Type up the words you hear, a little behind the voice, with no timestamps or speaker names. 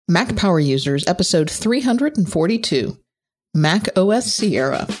Mac Power Users, episode 342, macOS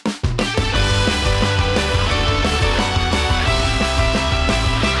Sierra.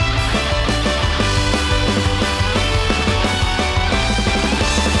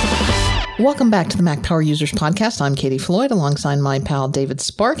 Welcome back to the Mac Power Users podcast. I'm Katie Floyd alongside my pal David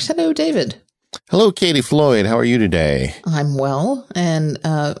Sparks. Hello, David. Hello, Katie Floyd. How are you today? I'm well, and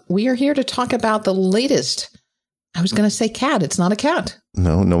we are here to talk about the latest. I was going to say cat. It's not a cat.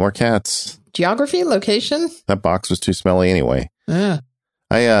 No more cats. Geography, location. That box was too smelly anyway. Yeah.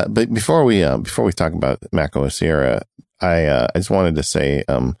 But before we talk about macOS Sierra, I just wanted to say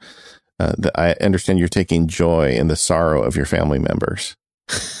that I understand you're taking joy in the sorrow of your family members.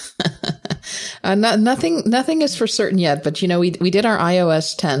 Nothing is for certain yet, but we did our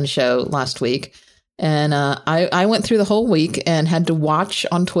iOS 10 show last week, and I went through the whole week and had to watch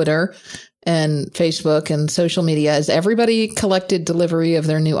on Twitter and Facebook and social media as everybody collected delivery of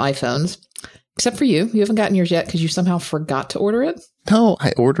their new iPhones, except for you. You haven't gotten yours yet because you somehow forgot to order it. No,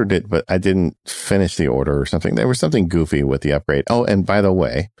 I ordered it, but I didn't finish the order or something. There was something goofy with the upgrade. Oh, and by the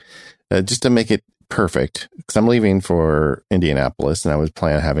way, just to make it perfect, because I'm leaving for Indianapolis and I was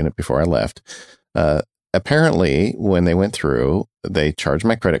planning on having it before I left. Apparently, when they went through, they charged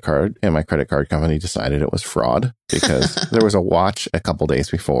my credit card, and my credit card company decided it was fraud because there was a watch a couple days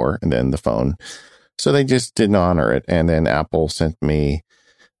before and then the phone. So they just didn't honor it. And then Apple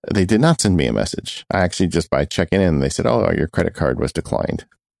they did not send me a message. I actually, just by checking in, they said, oh, your credit card was declined.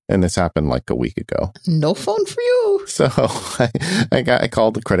 And this happened like a week ago. No phone for you. So I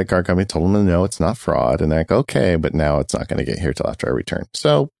called the credit card company, told them, no, it's not fraud. And they're like, okay, but now it's not going to get here till after I return.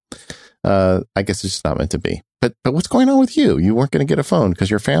 So I guess it's just not meant to be. But what's going on with you? You weren't going to get a phone because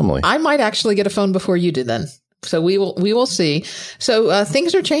you're family. I might actually get a phone before you do then. So we will see. So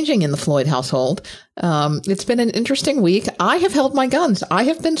things are changing in the Floyd household. It's been an interesting week. I have held my guns. I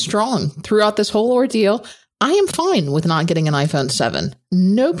have been strong throughout this whole ordeal. I am fine with not getting an iPhone 7.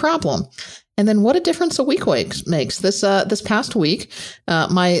 No problem. And then what a difference a week makes. This past week,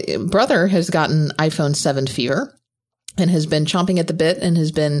 my brother has gotten iPhone 7 fever and has been chomping at the bit and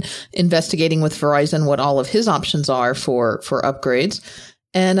has been investigating with Verizon what all of his options are for upgrades.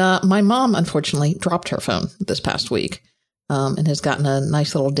 And my mom, unfortunately, dropped her phone this past week and has gotten a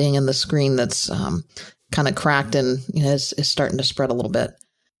nice little ding in the screen that's kind of cracked and is starting to spread a little bit.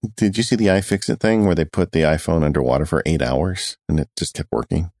 Did you see the iFixit thing where they put the iPhone underwater for 8 hours and it just kept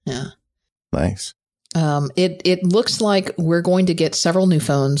working? Yeah. Nice. It looks like we're going to get several new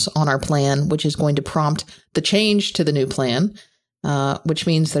phones on our plan, which is going to prompt the change to the new plan, which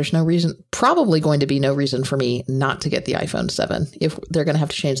means there's probably going to be no reason for me not to get the iPhone 7 if they're going to have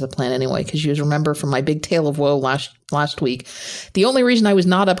to change the plan anyway. Because you remember from my big tale of woe last week, the only reason I was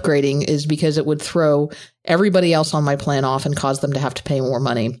not upgrading is because it would throw everybody else on my plan off and cause them to have to pay more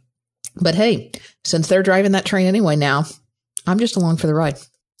money. But hey, since they're driving that train anyway now, I'm just along for the ride.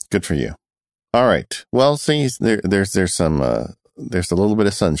 Good for you. All right. Well, see, there's a little bit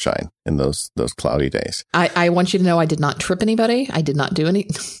of sunshine in those cloudy days. I want you to know I did not trip anybody. I did not do any.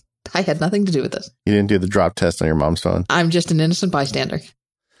 I had nothing to do with this. You didn't do the drop test on your mom's phone? I'm just an innocent bystander.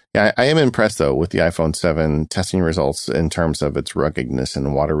 Yeah, I am impressed, though, with the iPhone 7 testing results in terms of its ruggedness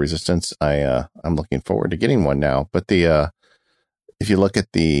and water resistance. I'm looking forward to getting one now. But if you look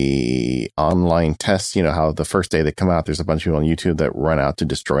at the online tests, how the first day they come out, there's a bunch of people on YouTube that run out to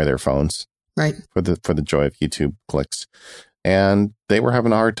destroy their phones. Right. For the joy of YouTube clicks. And they were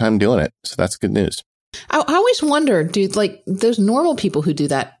having a hard time doing it. So that's good news. I always wonder, dude, like those normal people who do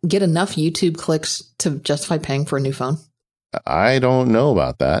that get enough YouTube clicks to justify paying for a new phone? I don't know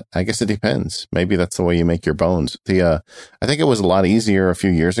about that. I guess it depends. Maybe that's the way you make your bones. I think it was a lot easier a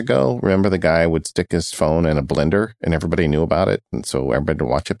few years ago. Remember the guy would stick his phone in a blender and everybody knew about it. And so everybody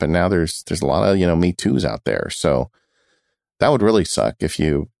would watch it. But now there's a lot of, Me Too's out there. So that would really suck if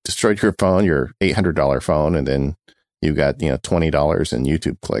you destroyed your phone, your $800 phone, and then you got, $20 in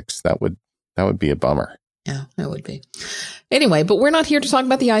YouTube clicks. That would be a bummer. Yeah, that would be. Anyway, but we're not here to talk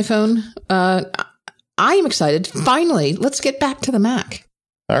about the iPhone. I am excited. Finally, let's get back to the Mac.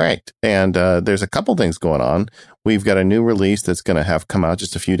 All right. And there's a couple things going on. We've got a new release that's going to have come out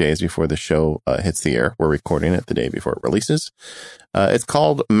just a few days before the show hits the air. We're recording it the day before it releases. It's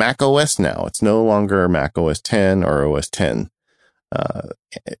called macOS now. It's no longer macOS 10 or OS 10.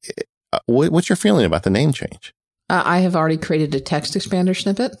 What's your feeling about the name change? I have already created a text expander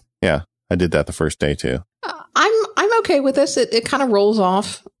snippet. Yeah, I did that the first day too. I'm okay with this. It kind of rolls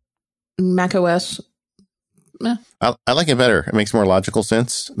off macOS. I like it better. It makes more logical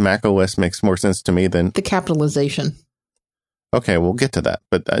sense. macOS makes more sense to me than the capitalization. Okay, we'll get to that.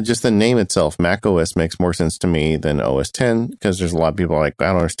 But just the name itself, macOS, makes more sense to me than OS 10, because there's a lot of people like, I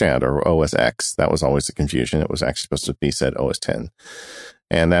don't understand, or OS X. That was always the confusion. It was actually supposed to be said OS 10.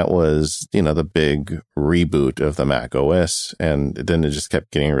 And that was, the big reboot of the Mac OS. And then it just kept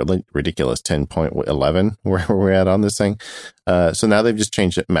getting really ridiculous, 10.11, where we're at on this thing. So now they've just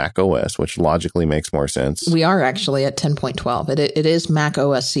changed it Mac OS, which logically makes more sense. We are actually at 10.12. It is Mac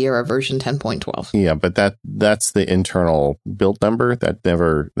OS Sierra version 10.12. Yeah, but that's the internal build number.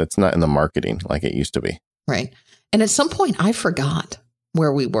 That's not in the marketing like it used to be. Right. And at some point, I forgot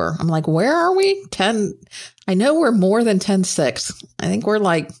where we were. I'm like, where are we? 10. I know we're more than 10.6. I think we're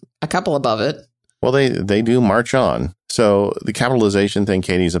like a couple above it. Well, they do march on. So the capitalization thing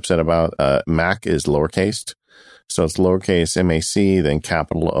Katie's upset about, Mac is lowercased. So it's lowercase MAC, then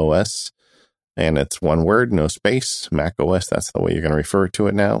capital OS. And it's one word, no space. Mac OS, that's the way you're going to refer to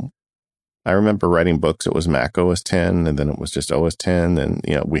it now. I remember writing books. It was Mac OS 10, and then it was just OS 10. And,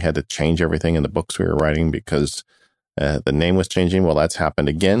 we had to change everything in the books we were writing because the name was changing. Well, that's happened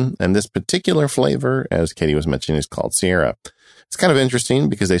again. And this particular flavor, as Katie was mentioning, is called Sierra. It's kind of interesting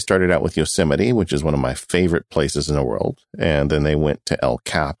because they started out with Yosemite, which is one of my favorite places in the world. And then they went to El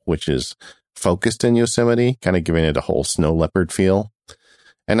Cap, which is focused in Yosemite, kind of giving it a whole snow leopard feel.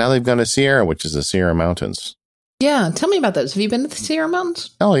 And now they've gone to Sierra, which is the Sierra Mountains. Yeah. Tell me about those. Have you been to the Sierra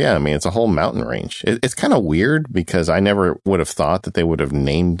Mountains? Oh, yeah. I mean, it's a whole mountain range. It's kind of weird because I never would have thought that they would have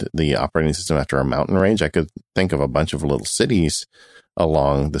named the operating system after a mountain range. I could think of a bunch of little cities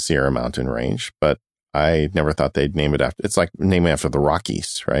along the Sierra Mountain range, but I never thought they'd name it after. It's like naming after the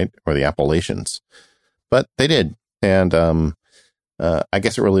Rockies, right? Or the Appalachians. But they did. And I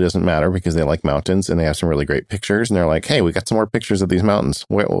guess it really doesn't matter because they like mountains and they have some really great pictures. And they're like, hey, we got some more pictures of these mountains.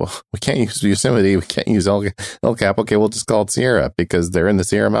 We can't use Yosemite. We can't use El Cap. Okay, we'll just call it Sierra because they're in the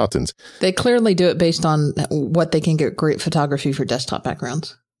Sierra Mountains. They clearly do it based on what they can get great photography for desktop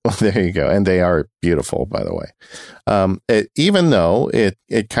backgrounds. Well, there you go. And they are beautiful, by the way. Even though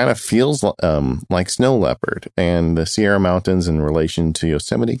it kind of feels like snow leopard, and the Sierra Mountains in relation to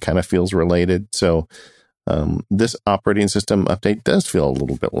Yosemite kind of feels related. So this operating system update does feel a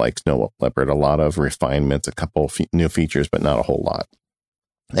little bit like snow leopard. A lot of refinements, a couple new features, but not a whole lot.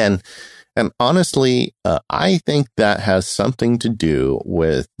 And honestly, I think that has something to do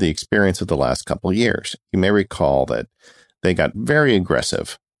with the experience of the last couple of years. You may recall that they got very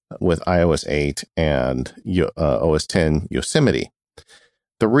aggressive with iOS 8 and OS 10 Yosemite.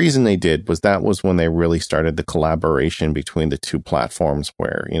 The reason they did was that was when they really started the collaboration between the two platforms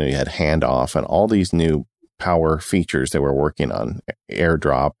where, you had handoff and all these new power features they were working on,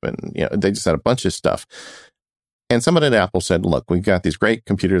 AirDrop, and, they just had a bunch of stuff. And somebody at Apple said, look, we've got these great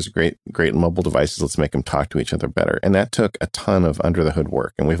computers, great mobile devices. Let's make them talk to each other better. And that took a ton of under the hood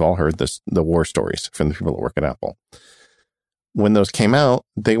work. And we've all heard the war stories from the people that work at Apple. When those came out,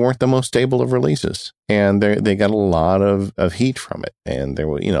 they weren't the most stable of releases, and they got a lot of heat from it. And there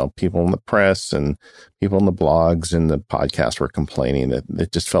were, people in the press and people in the blogs and the podcasts were complaining that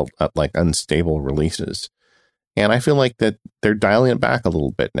it just felt like unstable releases. And I feel like that they're dialing it back a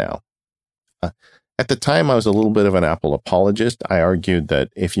little bit now. At the time, I was a little bit of an Apple apologist. I argued that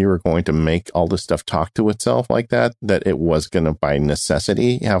if you were going to make all this stuff talk to itself like that it was going to, by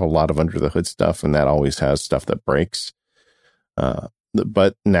necessity, have a lot of under the hood stuff, and that always has stuff that breaks.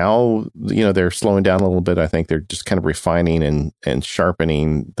 But now, they're slowing down a little bit. I think they're just kind of refining and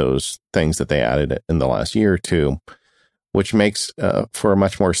sharpening those things that they added in the last year or two, which makes for a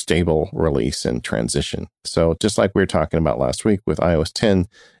much more stable release and transition. So just like we were talking about last week with iOS 10,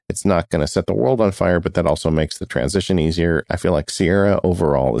 it's not going to set the world on fire, but that also makes the transition easier. I feel like Sierra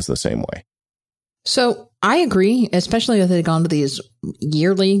overall is the same way. So I agree, especially if they've gone to these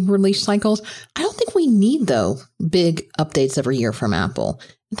yearly release cycles. I don't think we need, though, big updates every year from Apple.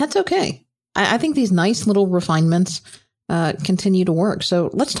 That's okay. I think these nice little refinements continue to work. So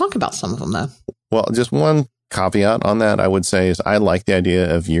let's talk about some of them, though. Well, just one caveat on that, I would say, is I like the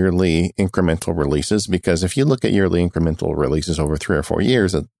idea of yearly incremental releases, because if you look at yearly incremental releases over 3 or 4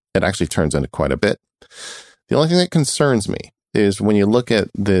 years, it actually turns into quite a bit. The only thing that concerns me is when you look at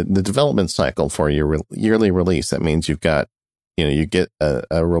the development cycle for your yearly release. That means you've got, you get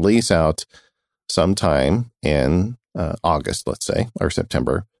a release out sometime in August, let's say, or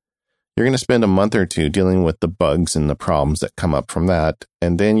September. You're going to spend a month or two dealing with the bugs and the problems that come up from that.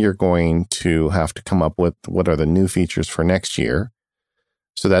 And then you're going to have to come up with what are the new features for next year.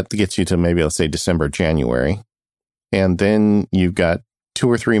 So that gets you to maybe, let's say, December, January. And then you've got 2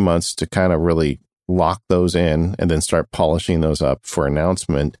 or 3 months to kind of really lock those in and then start polishing those up for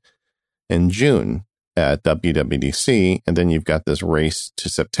announcement in June at WWDC. And then you've got this race to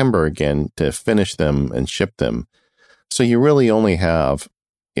September again to finish them and ship them. So you really only have,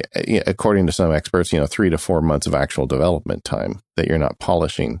 according to some experts, 3 to 4 months of actual development time that you're not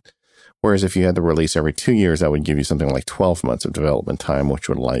polishing. Whereas if you had to release every 2 years, that would give you something like 12 months of development time, which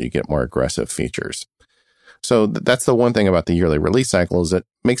would allow you to get more aggressive features. So that's the one thing about the yearly release cycle, is it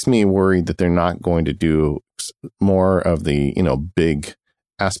makes me worried that they're not going to do more of the, big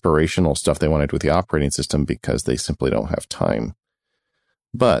aspirational stuff they wanted with the operating system because they simply don't have time.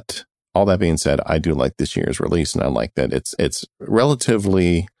 But all that being said, I do like this year's release, and I like that it's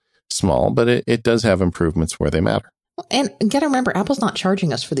relatively small, but it does have improvements where they matter. And you got to remember, Apple's not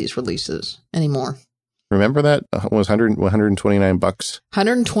charging us for these releases anymore. Remember that? It was $129.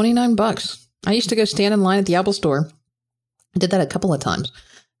 $129. I used to go stand in line at the Apple store. I did that a couple of times.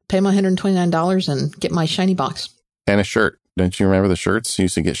 Pay my $129 and get my shiny box. And a shirt. Don't you remember the shirts? You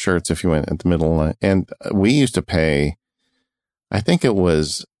used to get shirts if you went at the middle line. And we used to pay, I think it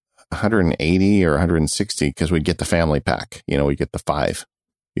was $180 or $160 because we'd get the family pack. We get the 5.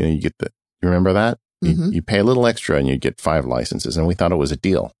 You remember that? Mm-hmm. You pay a little extra and you get 5 licenses. And we thought it was a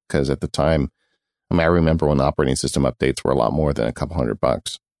deal because at the time, I remember when the operating system updates were a lot more than a couple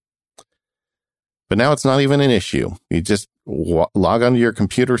 $100. But now it's not even an issue. You just log onto your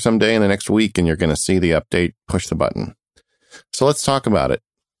computer someday in the next week and you're going to see the update, push the button. So let's talk about it.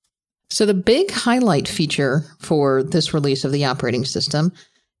 So the big highlight feature for this release of the operating system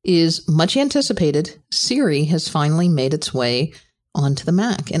is much anticipated. Siri has finally made its way onto the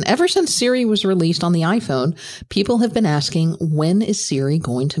Mac. And ever since Siri was released on the iPhone, people have been asking, when is Siri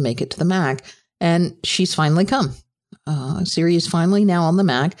going to make it to the Mac? And she's finally come. Siri is finally now on the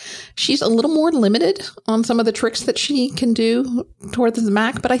Mac. She's a little more limited on some of the tricks that she can do toward the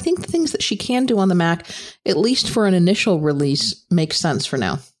Mac, but I think the things that she can do on the Mac, at least for an initial release, makes sense for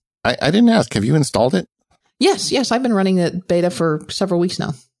now. I didn't ask, have you installed it? Yes. I've been running the beta for several weeks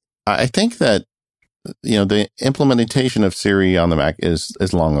now. I think that, the implementation of Siri on the Mac is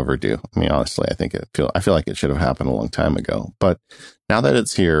long overdue. Honestly, I feel like it should have happened a long time ago. But now that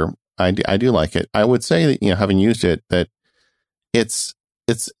it's here, I do like it. I would say that, having used it, that it's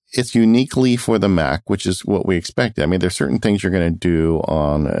uniquely for the Mac, which is what we expected. There's certain things you're going to do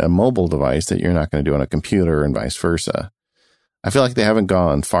on a mobile device that you're not going to do on a computer and vice versa. I feel like they haven't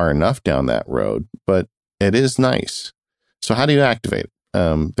gone far enough down that road, but it is nice. So how do you activate it?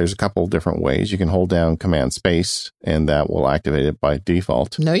 There's a couple different ways. You can hold down Command Space, and that will activate it by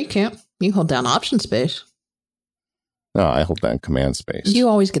default. No, you can't. You hold down Option Space. No, I hold down Command Space. You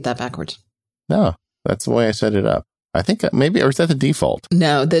always get that backwards. No, that's the way I set it up. I think maybe, or is that the default?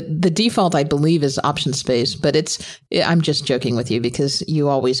 No, the default, I believe, is Option Space, but I'm just joking with you because you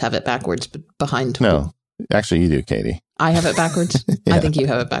always have it backwards behind. No, actually you do, Katie. I have it backwards? Yeah. I think you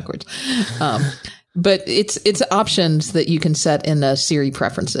have it backwards. But it's options that you can set in the Siri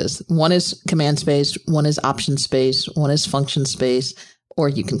preferences. One is Command Space, one is Option Space, one is Function Space, or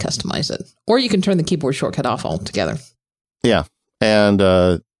you can customize it. Or you can turn the keyboard shortcut off altogether. Yeah. And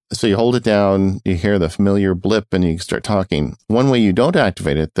so you hold it down, you hear the familiar blip, and you start talking. One way you don't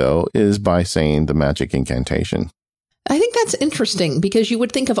activate it, though, is by saying the magic incantation. I think that's interesting because you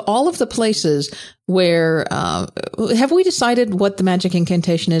would think of all of the places where, have we decided what the magic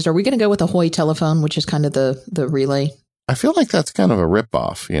incantation is? Are we going to go with a Hoy telephone, which is kind of the relay? I feel like that's kind of a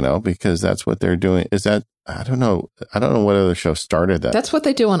ripoff, because that's what they're doing. Is that, I don't know what other show started that. That's what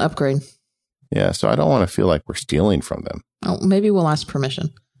they do on Upgrade. Yeah, so I don't want to feel like we're stealing from them. Oh, maybe we'll ask permission.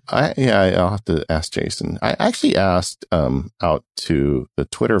 I'll have to ask Jason. I actually asked out to the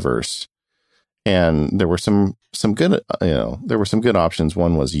Twitterverse, and there were some good, there were some good options.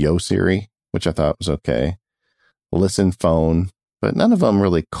 One was Yo Siri, which I thought was okay. Listen Phone, but none of them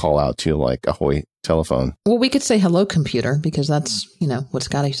really call out to you like a Hoy telephone. Well, we could say Hello Computer because that's, what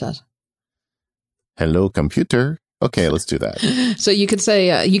Scotty says. Hello Computer. Okay, let's do that. So you could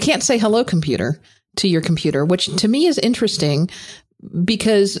say, you can't say Hello Computer to your computer, which to me is interesting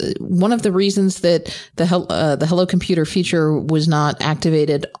because one of the reasons that the Hello Computer feature was not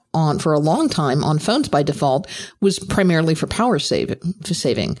activated for a long time on phones by default was primarily for power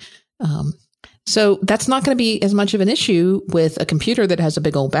saving. So that's not going to be as much of an issue with a computer that has a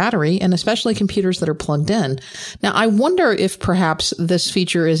big old battery, and especially computers that are plugged in. Now, I wonder if perhaps this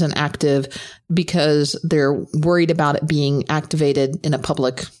feature isn't active because they're worried about it being activated in a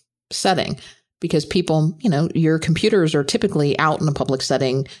public setting. Because people, your computers are typically out in a public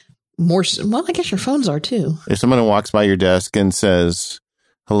setting more. Well, I guess your phones are too. If someone walks by your desk and says,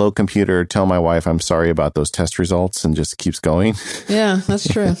 "Hello, computer, tell my wife I'm sorry about those test results," and just keeps going. Yeah, that's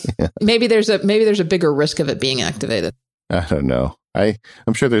true. Yeah. Maybe there's a bigger risk of it being activated. I don't know.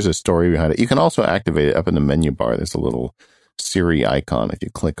 I'm sure there's a story behind it. You can also activate it up in the menu bar. There's a little Siri icon if you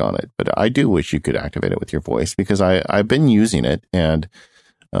click on it. But I do wish you could activate it with your voice, because I've been using it, and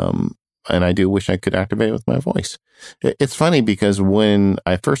I do wish I could activate it with my voice. It's funny because when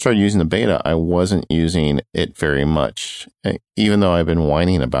I first started using the beta, I wasn't using it very much, even though I've been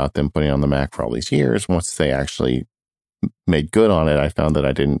whining about them putting it on the Mac for all these years. Once they actually made good on it, I found that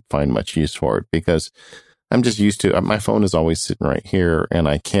I didn't find much use for it, because I'm just used to, my phone is always sitting right here, and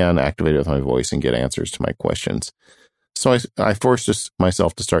I can activate it with my voice and get answers to my questions. So I forced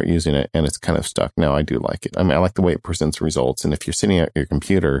myself to start using it, and it's kind of stuck. Now I do like it. I mean, I like the way it presents results. And if you're sitting at your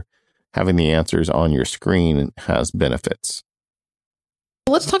computer, having the answers on your screen has benefits.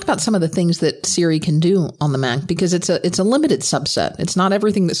 Let's talk about some of the things that Siri can do on the Mac, because it's a limited subset. It's not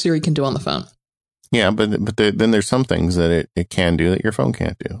everything that Siri can do on the phone. Yeah, but then there's some things that it can do that your phone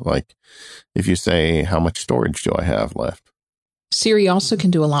can't do. Like if you say, how much storage do I have left? Siri also can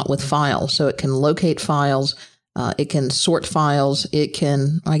do a lot with files. So it can locate files. It can sort files.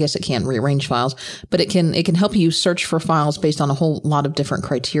 I guess it can't rearrange files, but it can help you search for files based on a whole lot of different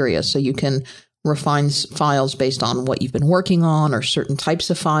criteria. So you can refine files based on what you've been working on, or certain types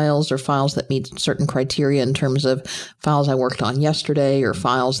of files, or files that meet certain criteria in terms of files I worked on yesterday, or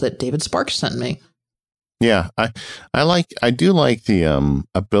files that David Sparks sent me. Yeah, I do like the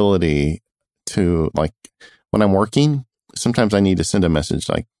ability to, like, when I'm working, sometimes I need to send a message,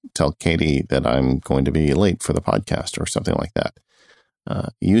 like tell Katie that I'm going to be late for the podcast or something like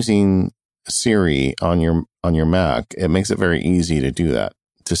that. Using Siri on your Mac, it makes it very easy to do that,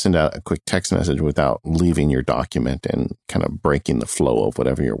 to send out a quick text message without leaving your document and kind of breaking the flow of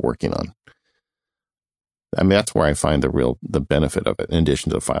whatever you're working on. I mean, that's where I find the benefit of it, in addition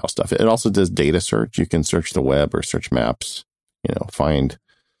to the file stuff. It also does data search. You can search the web or search maps, find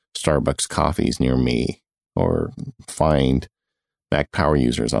Starbucks coffees near me, or find Mac power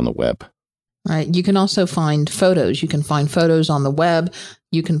users on the web. Right. You can also find photos. You can find photos on the web.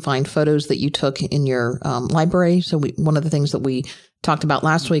 You can find photos that you took in your library. So one of the things that we talked about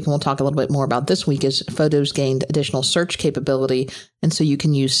last week, and we'll talk a little bit more about this week, is photos gained additional search capability. And so you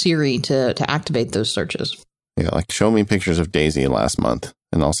can use Siri to activate those searches. Yeah, like show me pictures of Daisy last month,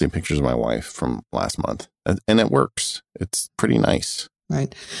 and I'll see pictures of my wife from last month. And it works. It's pretty nice.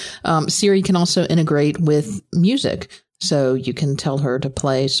 Right. Siri can also integrate with music. So you can tell her to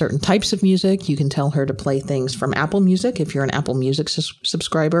play certain types of music. You can tell her to play things from Apple Music. If you're an Apple Music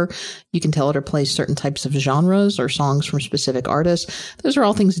subscriber, you can tell her to play certain types of genres or songs from specific artists. Those are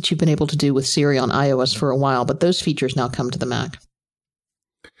all things that you've been able to do with Siri on iOS for a while, but those features now come to the Mac.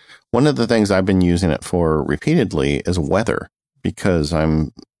 One of the things I've been using it for repeatedly is weather, because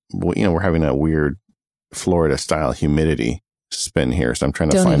we're having a weird Florida style humidity spin here. So I'm trying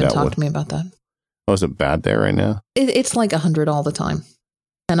to find out. Don't even talk to me about that. Oh, is it bad there right now? It's like 100 all the time,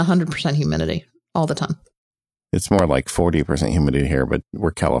 and 100% humidity all the time. It's more like 40% humidity here, but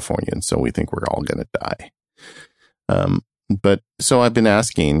we're Californians, so we think we're all going to die. But so I've been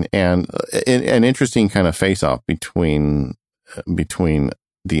asking, and an interesting kind of face-off between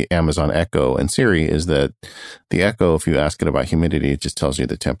the Amazon Echo and Siri is that the Echo, if you ask it about humidity, it just tells you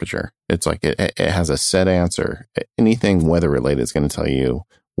the temperature. It's like it has a set answer. Anything weather related is going to tell you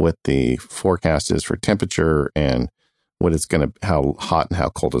what the forecast is for temperature and how hot and how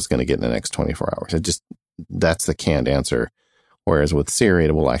cold it's going to get in the next 24 hours. That's the canned answer. Whereas with Siri,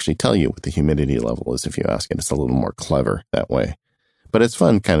 it will actually tell you what the humidity level is if you ask it. It's a little more clever that way. But it's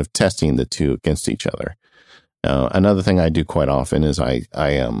fun kind of testing the two against each other. Another thing I do quite often is I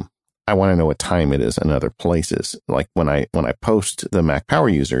want to know what time it is in other places. Like when I post the Mac power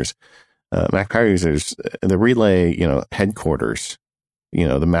users, the Relay, headquarters,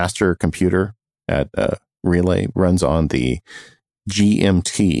 the master computer at Relay runs on the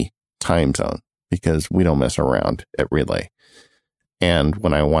GMT time zone, because we don't mess around at Relay. And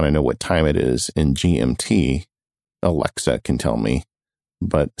when I want to know what time it is in GMT, Alexa can tell me,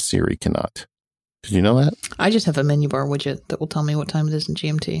 but Siri cannot. Did you know that? I just have a menu bar widget that will tell me what time it is in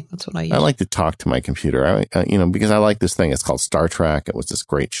GMT. That's what I use. I like to talk to my computer, because I like this thing. It's called Star Trek. It was this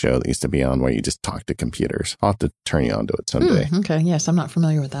great show that used to be on where you just talk to computers. I'll have to turn you on to it someday. Okay. Yes, I'm not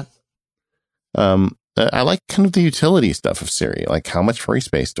familiar with that. I like kind of the utility stuff of Siri. Like, how much free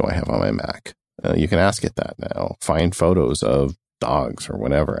space do I have on my Mac? You can ask it that now. Find photos of dogs or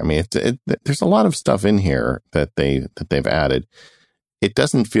whatever. I mean, there's a lot of stuff in here that they've added. It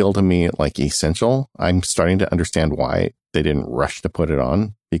doesn't feel to me like essential. I'm starting to understand why they didn't rush to put it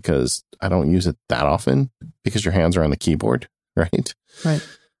on, because I don't use it that often, because your hands are on the keyboard, right? Right.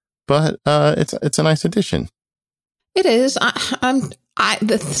 But it's a nice addition. It is.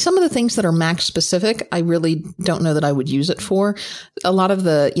 Some of the things that are Mac specific, I really don't know that I would use it for. A lot of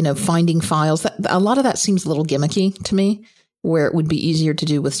the, finding files, a lot of that seems a little gimmicky to me. where it would be easier to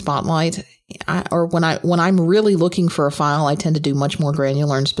do with Spotlight. Or when I'm really looking for a file, I tend to do much more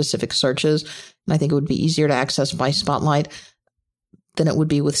granular and specific searches. And I think it would be easier to access by Spotlight than it would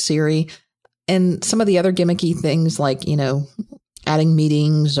be with Siri. And some of the other gimmicky things like, adding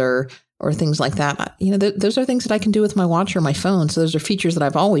meetings or things like that, those are things that I can do with my watch or my phone. So those are features that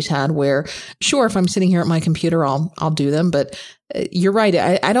I've always had where, sure, if I'm sitting here at my computer, I'll do them. But you're right.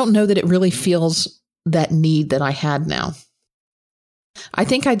 I don't know that it really feels that need that I had now. I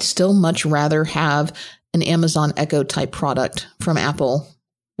think I'd still much rather have an Amazon Echo type product from Apple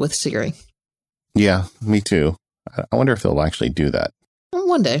with Siri. Yeah, me too. I wonder if they'll actually do that.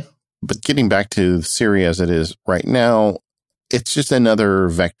 One day. But getting back to Siri as it is right now, it's just another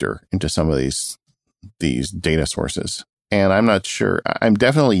vector into some of these data sources. And I'm not sure. I'm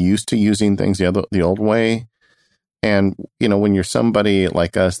definitely used to using things the old way. And, when you're somebody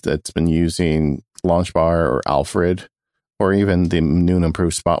like us that's been using Launchbar or Alfred, or even the new and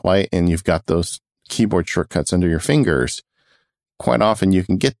improved Spotlight, and you've got those keyboard shortcuts under your fingers, quite often you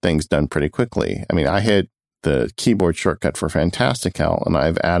can get things done pretty quickly. I mean, I hit the keyboard shortcut for Fantastical, and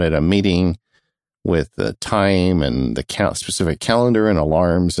I've added a meeting with the time and the specific calendar and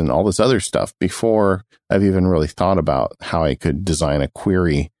alarms and all this other stuff before I've even really thought about how I could design a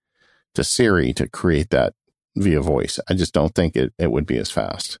query to Siri to create that via voice. I just don't think it would be as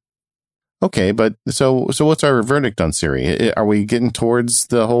fast. Okay, but so what's our verdict on Siri? Are we getting towards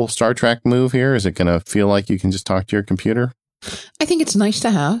the whole Star Trek move here? Is it going to feel like you can just talk to your computer? I think it's nice to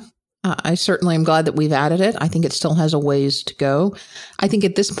have. I certainly am glad that we've added it. I think it still has a ways to go. I think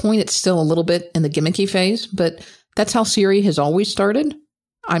at this point, it's still a little bit in the gimmicky phase, but that's how Siri has always started.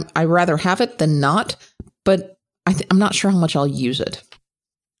 I'd rather have it than not, but I'm not sure how much I'll use it.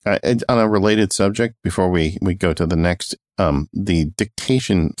 On a related subject, before we go to the next, the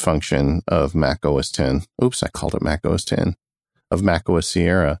dictation function of macOS 10, oops, I called it macOS 10, of macOS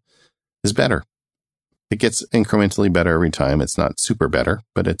Sierra is better. It gets incrementally better every time. It's not super better,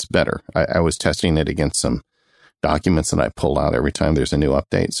 but it's better. I was testing it against some documents that I pull out every time there's a new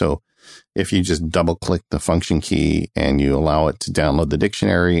update. So if you just double click the function key and you allow it to download the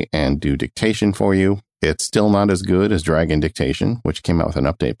dictionary and do dictation for you, it's still not as good as drag and dictation, which came out with an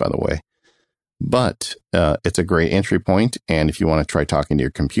update, by the way. But it's a great entry point. And if you want to try talking to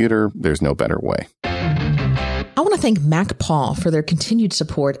your computer, there's no better way. I want to thank MacPaw for their continued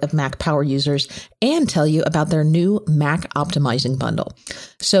support of Mac Power users and tell you about their new Mac Optimizing Bundle.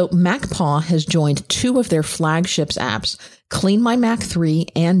 So MacPaw has joined two of their flagship apps, Clean My Mac 3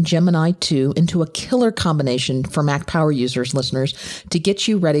 and Gemini 2, into a killer combination for Mac Power users, listeners, to get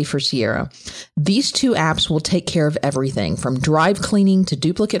you ready for Sierra. These two apps will take care of everything from drive cleaning to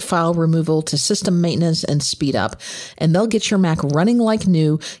duplicate file removal to system maintenance and speed up. And they'll get your Mac running like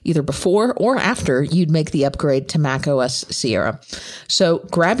new either before or after you'd make the upgrade to macOS Sierra. So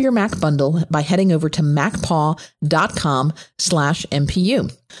grab your Mac bundle by heading over to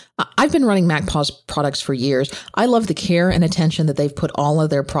macpaw.com/MPU. I've been running MacPaw's products for years. I love the care and attention that they've put all of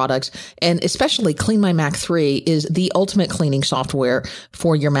their products, and especially Clean My Mac 3 is the ultimate cleaning software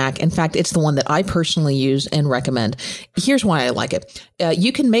for your Mac. In fact, it's the one that I personally use and recommend. Here's why I like it.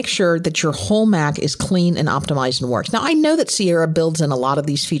 You can make sure that your whole Mac is clean and optimized and works. Now, I know that Sierra builds in a lot of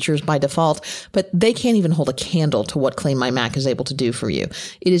these features by default, but they can't even hold a candle to what Clean My Mac is able to do for you.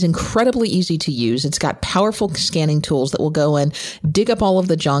 It is incredibly easy to use. It's got powerful scanning tools that will go in, dig up all of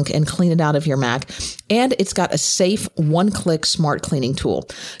the junk, and clean it out of your Mac. And it's got a safe one-click smart cleaning tool.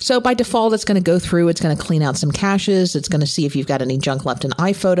 So by default, it's going to go through, it's going to clean out some caches. It's going to see if you've got any junk left in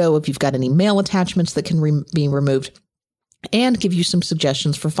iPhoto, if you've got any mail attachments that can be removed, and give you some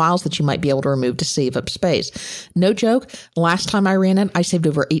suggestions for files that you might be able to remove to save up space. No joke, last time I ran it, I saved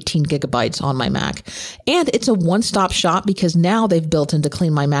over 18 gigabytes on my Mac. And it's a one-stop shop because now they've built into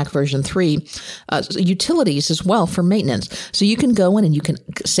Clean My Mac version 3 utilities as well for maintenance. So you can go in and you can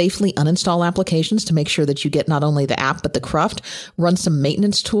safely uninstall applications to make sure that you get not only the app, but the cruft, run some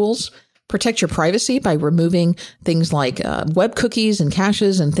maintenance tools, protect your privacy by removing things like web cookies and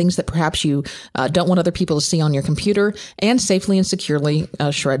caches and things that perhaps you don't want other people to see on your computer, and safely and securely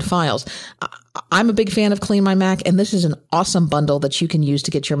shred files. I'm a big fan of Clean My Mac, and this is an awesome bundle that you can use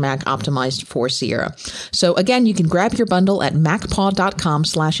to get your Mac optimized for Sierra. So again, you can grab your bundle at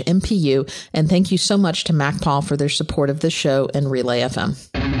macpaw.com/MPU, and thank you so much to MacPaw for their support of this show and Relay FM.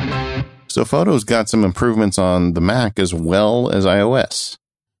 So Photos got some improvements on the Mac as well as iOS.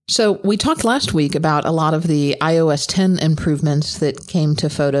 So we talked last week about a lot of the iOS 10 improvements that came to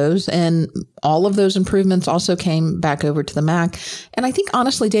Photos, and all of those improvements also came back over to the Mac. And I think,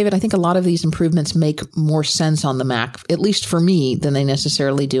 honestly, David, I think a lot of these improvements make more sense on the Mac, at least for me, than they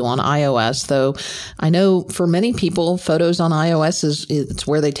necessarily do on iOS. Though I know for many people, Photos on iOS it's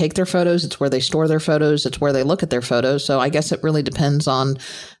where they take their photos, it's where they store their photos, it's where they look at their photos. So I guess it really depends on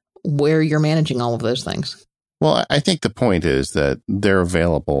where you're managing all of those things. Well, I think the point is that they're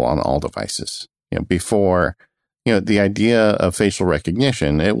available on all devices. Before, the idea of facial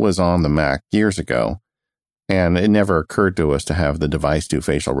recognition, it was on the Mac years ago, and it never occurred to us to have the device do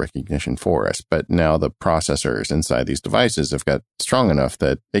facial recognition for us. But now the processors inside these devices have got strong enough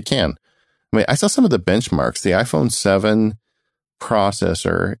that it can. I mean, I saw some of the benchmarks. The iPhone 7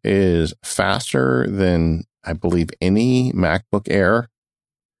 processor is faster than, I believe, any MacBook Air,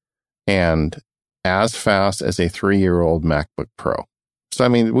 and as fast as a 3-year-old MacBook Pro. So, I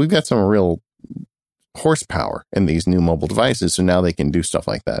mean, we've got some real horsepower in these new mobile devices. So now they can do stuff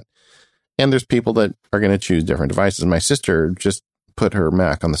like that. And there's people that are going to choose different devices. My sister just put her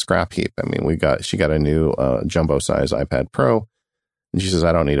Mac on the scrap heap. I mean, she got a new jumbo size iPad Pro, and she says,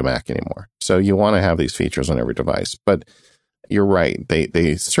 I don't need a Mac anymore. So you want to have these features on every device. But you're right.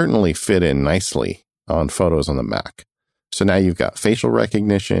 They certainly fit in nicely on Photos on the Mac. So now you've got facial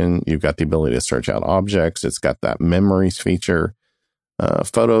recognition, you've got the ability to search out objects, it's got that memories feature.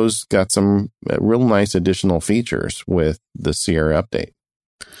 Photos got some real nice additional features with the Sierra update.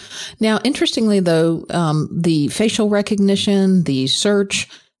 Now, interestingly, though, the facial recognition, the search,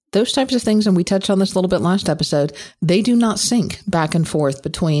 those types of things, and we touched on this a little bit last episode, they do not sync back and forth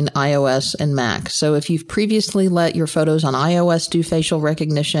between iOS and Mac. So if you've previously let your photos on iOS do facial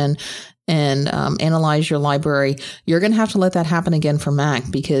recognition and analyze your library, you're going to have to let that happen again for Mac,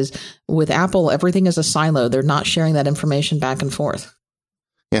 because with Apple, everything is a silo. They're not sharing that information back and forth.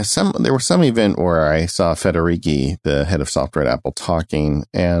 Yeah, there was some event where I saw Federici, the head of software at Apple, talking,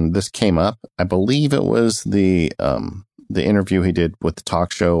 and this came up. I believe it was the interview he did with the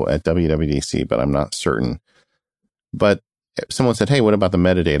talk show at WWDC, but I'm not certain. But someone said, hey, what about the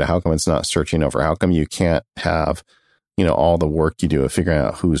metadata? How come it's not searching over? How come you can't have, all the work you do of figuring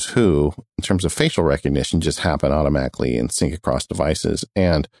out who's who in terms of facial recognition just happen automatically and sync across devices?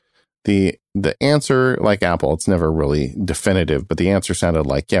 And the answer, like Apple, it's never really definitive, but the answer sounded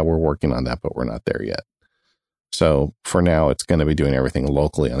like, yeah, we're working on that, but we're not there yet. So for now, it's going to be doing everything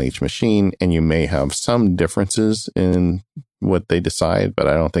locally on each machine, and you may have some differences in what they decide, but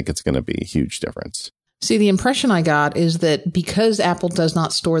I don't think it's going to be a huge difference. See, the impression I got is that because Apple does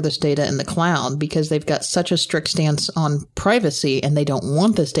not store this data in the cloud, because they've got such a strict stance on privacy and they don't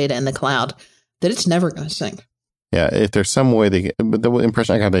want this data in the cloud, that it's never going to sync. Yeah, if there's some way but the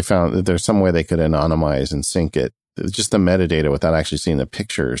impression I got, they found that there's some way they could anonymize and sync it, just the metadata without actually seeing the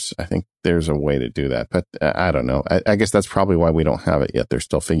pictures. I think there's a way to do that, but I don't know. I guess that's probably why we don't have it yet. They're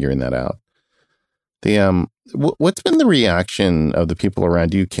still figuring that out. What's been the reaction of the people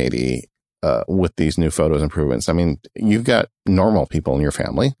around you, Katie, with these new Photos improvements? I mean, you've got normal people in your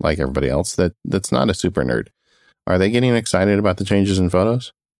family, like everybody else, that's not a super nerd. Are they getting excited about the changes in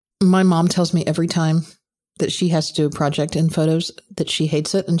Photos? My mom tells me every time that she has to do a project in Photos that she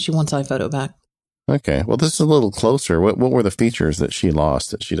hates it and she wants iPhoto back. Okay. Well, this is a little closer. What were the features that she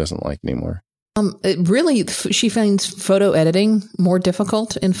lost that she doesn't like anymore? She finds photo editing more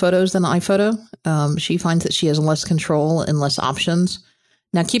difficult in Photos than iPhoto. She finds that she has less control and less options.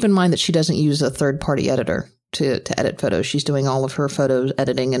 Now, keep in mind that she doesn't use a third-party editor to edit photos. She's doing all of her photos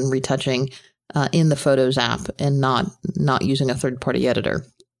editing and retouching in the Photos app and not using a third-party editor.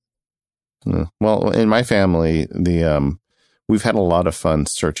 Well, in my family, we've had a lot of fun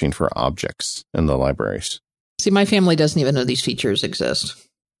searching for objects in the libraries. See, my family doesn't even know these features exist.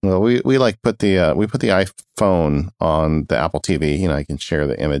 Well, we put the iPhone on the Apple TV. I can share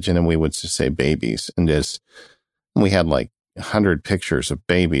the image, and then we would just say babies, and we had like 100 pictures of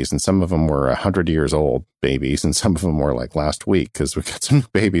babies, and some of them were 100 years old babies, and some of them were like last week because we got some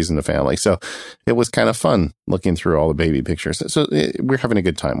babies in the family. So it was kind of fun looking through all the baby pictures. So we're having a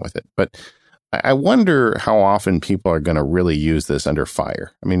good time with it. But I wonder how often people are going to really use this under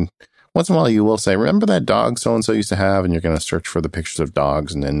fire. I mean, once in a while you will say, remember that dog so-and-so used to have, and you're going to search for the pictures of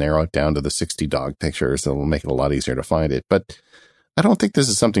dogs and then narrow it down to the 60 dog pictures. That'll make it a lot easier to find it. But I don't think this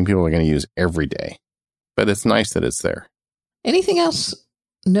is something people are going to use every day. But it's nice that it's there. Anything else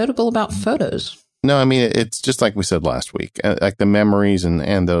notable about Photos? No, I mean, it's just like we said last week, like the memories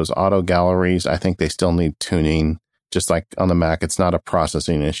and those auto galleries. I think they still need tuning. Just like on the Mac, it's not a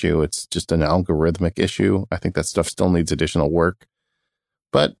processing issue. It's just an algorithmic issue. I think that stuff still needs additional work.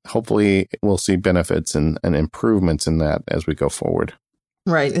 But hopefully we'll see benefits and improvements in that as we go forward.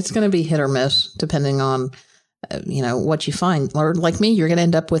 Right. It's going to be hit or miss depending on, what you find. Or like me, you're going to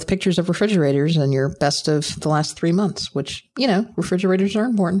end up with pictures of refrigerators and your best of the last 3 months, which, refrigerators are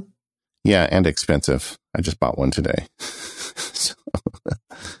important. Yeah, and expensive. I just bought one today. So.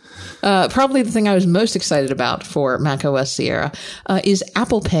 Probably the thing I was most excited about for macOS Sierra is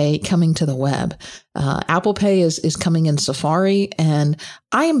Apple Pay coming to the web. Apple Pay is coming in Safari, and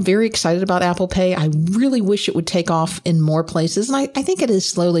I am very excited about Apple Pay. I really wish it would take off in more places, and I think it is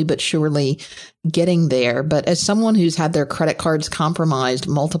slowly but surely getting there. But as someone who's had their credit cards compromised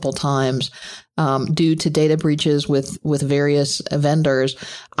multiple times due to data breaches with various vendors,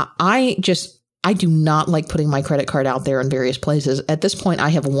 I do not like putting my credit card out there in various places. At this point, I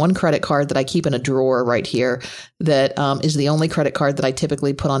have one credit card that I keep in a drawer right here that is the only credit card that I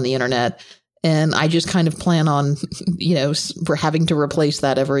typically put on the internet. And I just kind of plan on, for having to replace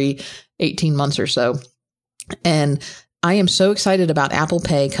that every 18 months or so. And I am so excited about Apple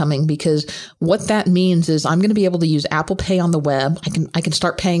Pay coming because what that means is I'm going to be able to use Apple Pay on the web. I can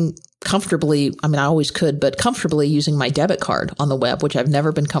start paying comfortably. I mean, I always could, but comfortably using my debit card on the web, which I've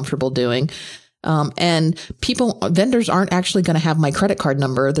never been comfortable doing. And vendors aren't actually going to have my credit card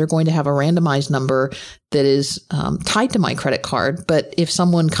number. They're going to have a randomized number that is tied to my credit card. But if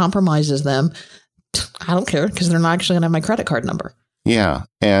someone compromises them, I don't care because they're not actually going to have my credit card number. Yeah.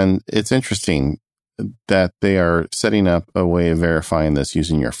 And it's interesting that they are setting up a way of verifying this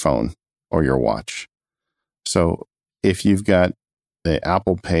using your phone or your watch. So if you've got the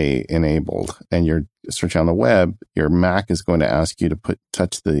Apple Pay enabled and you're searching on the web, your Mac is going to ask you to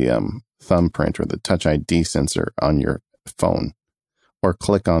touch the thumbprint or the Touch ID sensor on your phone or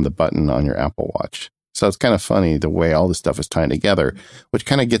click on the button on your Apple Watch. So it's kind of funny the way all this stuff is tying together, which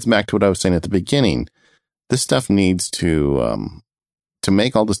kind of gets back to what I was saying at the beginning. This stuff needs to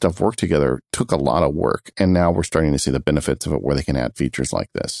make all this stuff work together took a lot of work. And now we're starting to see the benefits of it where they can add features like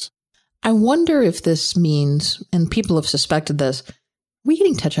this. I wonder if this means, and people have suspected this, we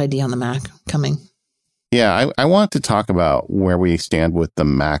getting Touch ID on the Mac coming? Yeah, I want to talk about where we stand with the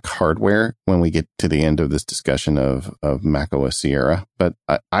Mac hardware when we get to the end of this discussion of macOS Sierra. But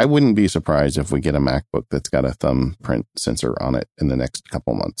I wouldn't be surprised if we get a MacBook that's got a thumbprint sensor on it in the next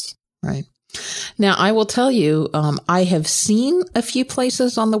couple months. Right. Now, I will tell you, I have seen a few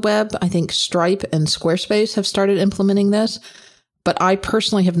places on the web. I think Stripe and Squarespace have started implementing this. But I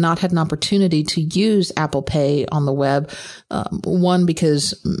personally have not had an opportunity to use Apple Pay on the web. One,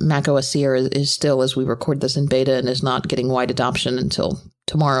 because macOS Sierra is still, as we record this, in beta and is not getting wide adoption until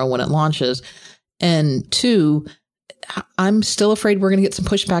tomorrow when it launches. And two, I'm still afraid we're going to get some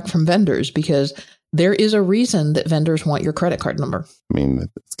pushback from vendors because there is a reason that vendors want your credit card number. I mean,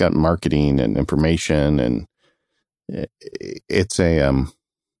 it's got marketing and information, and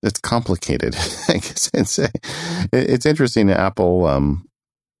it's complicated. I guess it's interesting that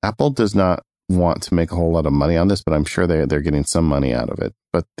Apple does not want to make a whole lot of money on this, but I'm sure they're getting some money out of it.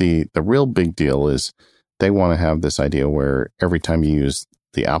 But the real big deal is they want to have this idea where every time you use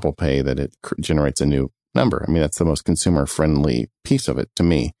the Apple Pay that it generates a new number. I mean, that's the most consumer friendly piece of it to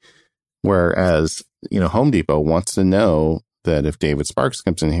me. Whereas, Home Depot wants to know that if David Sparks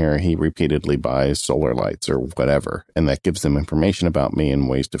comes in here, he repeatedly buys solar lights or whatever. And that gives them information about me and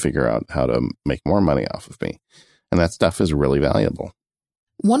ways to figure out how to make more money off of me. And that stuff is really valuable.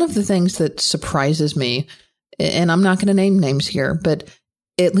 One of the things that surprises me, and I'm not going to name names here, but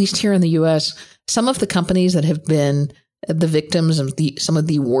at least here in the US, some of the companies that have been the victims of some of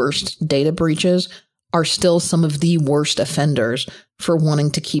the worst data breaches are still some of the worst offenders for wanting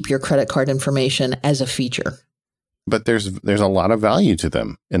to keep your credit card information as a feature. But there's a lot of value to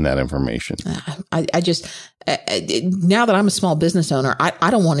them in that information. I just, now that I'm a small business owner, I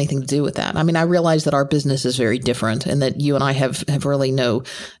don't want anything to do with that. I mean, I realize that our business is very different and that you and I have really no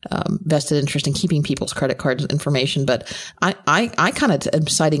vested interest in keeping people's credit card information. But I kind of am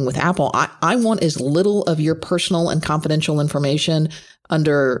siding with Apple. I want as little of your personal and confidential information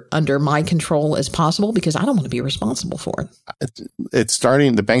under my control as possible because I don't want to be responsible for it.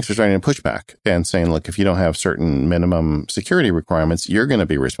 The banks are starting to push back and saying, look, if you don't have certain minimum security requirements, you're going to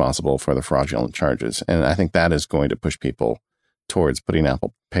be responsible for the fraudulent charges. And I think that is going to push people towards putting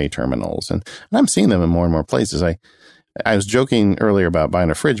Apple Pay terminals. And I'm seeing them in more and more places. I was joking earlier about buying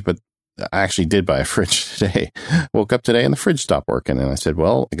a fridge, but I actually did buy a fridge today. Woke up today and the fridge stopped working. And I said,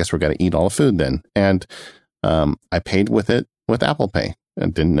 well, I guess we're going to eat all the food then. And I paid with Apple Pay. I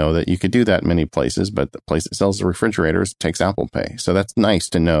didn't know that you could do that in many places, but the place that sells the refrigerators takes Apple Pay. So that's nice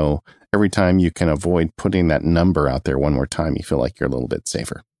to know. Every time you can avoid putting that number out there one more time, you feel like you're a little bit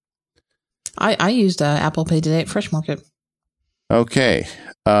safer. I used Apple Pay today at Fresh Market. Okay.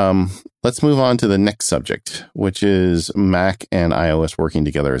 Let's move on to the next subject, which is Mac and iOS working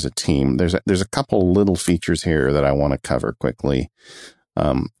together as a team. There's a couple little features here that I want to cover quickly.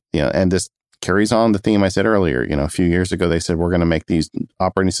 And this carries on the theme I said earlier. A few years ago, they said we're going to make these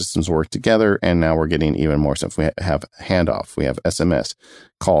operating systems work together. And now we're getting even more stuff. We have handoff. We have SMS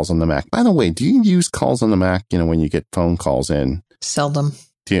calls on the Mac. By the way, do you use calls on the Mac, when you get phone calls in? Seldom.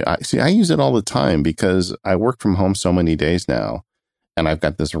 I use it all the time because I work from home so many days now. And I've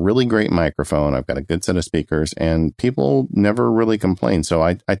got this really great microphone. I've got a good set of speakers, and people never really complain. So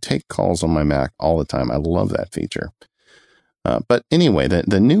I take calls on my Mac all the time. I love that feature. But anyway,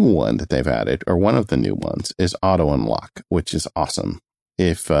 the new one that they've added, or one of the new ones, is auto unlock, which is awesome.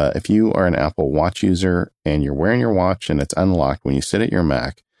 If you are an Apple Watch user and you're wearing your watch and it's unlocked, when you sit at your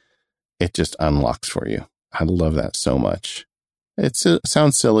Mac, it just unlocks for you. I love that so much. It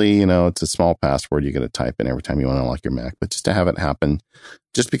sounds silly, it's a small password you got to type in every time you want to unlock your Mac, but just to have it happen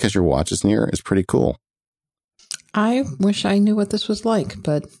just because your watch is near is pretty cool. I wish I knew what this was like,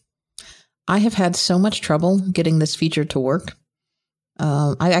 but I have had so much trouble getting this feature to work.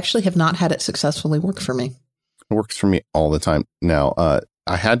 I actually have not had it successfully work for me. It works for me all the time. Now,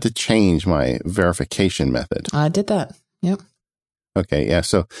 I had to change my verification method. I did that. Yep. Okay. Yeah.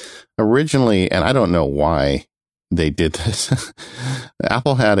 So originally, and I don't know why they did this.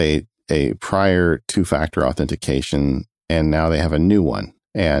 Apple had a prior two-factor authentication, and now they have a new one,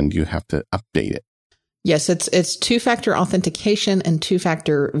 and you have to update it. Yes, it's two-factor authentication and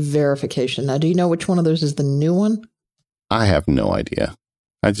two-factor verification. Now, do you know which one of those is the new one? I have no idea.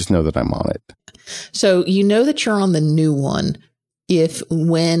 I just know that I'm on it. So you know that you're on the new one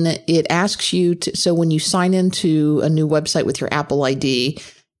when it asks you to, so when you sign into a new website with your Apple ID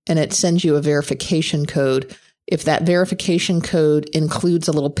and it sends you a verification code, if that verification code includes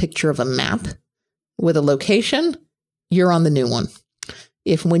a little picture of a map with a location, you're on the new one.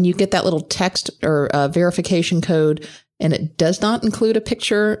 If when you get that little text or verification code and it does not include a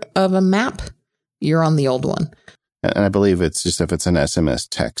picture of a map, you're on the old one. And I believe it's just if it's an SMS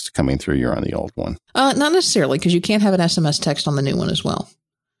text coming through, you're on the old one. Not necessarily, because you can't have an SMS text on the new one as well.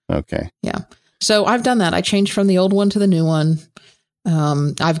 Okay. Yeah. So I've done that. I changed from the old one to the new one.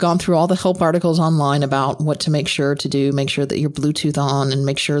 I've gone through all the help articles online about what to make sure to do, make sure that you're Bluetooth on and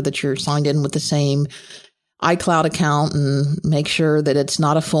make sure that you're signed in with the same iCloud account and make sure that it's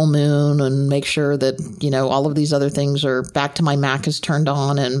not a full moon and make sure that, all of these other things are back to my Mac is turned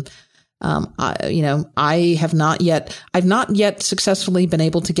on. And, I've not yet successfully been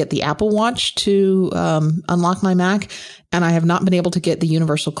able to get the Apple Watch to unlock my Mac. And I have not been able to get the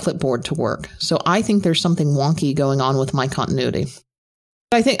universal clipboard to work. So I think there's something wonky going on with my continuity.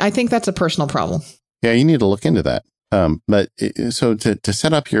 I think that's a personal problem. Yeah, you need to look into that. So to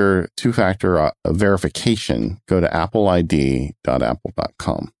set up your two-factor verification, go to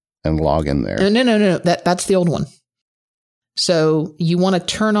appleid.apple.com and log in there. No. That's the old one. So you want to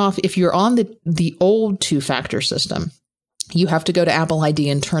turn off, if you're on the old two-factor system, you have to go to Apple ID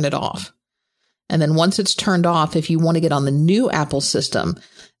and turn it off. And then once it's turned off, if you want to get on the new Apple system,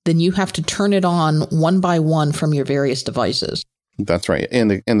 then you have to turn it on one by one from your various devices. That's right. In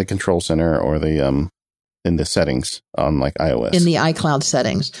the control center or in the settings on like iOS. In the iCloud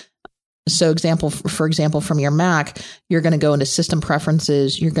settings. So for example, from your Mac, you're going to go into system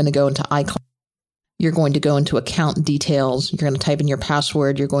preferences. You're going to go into iCloud. You're going to go into account details. You're going to type in your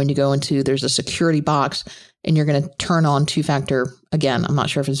password. You're going to go into, there's a security box, and you're going to turn on two-factor. Again, I'm not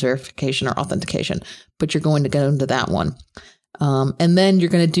sure if it's verification or authentication, but you're going to go into that one. And then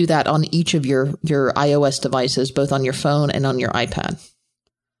you're going to do that on each of your iOS devices, both on your phone and on your iPad.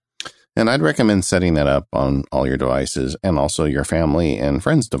 And I'd recommend setting that up on all your devices and also your family and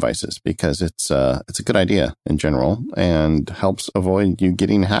friends' devices because it's a good idea in general and helps avoid you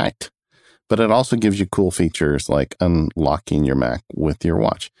getting hacked. But it also gives you cool features like unlocking your Mac with your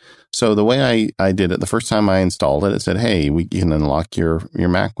watch. So the way I did it, the first time I installed it, it said, hey, you can unlock your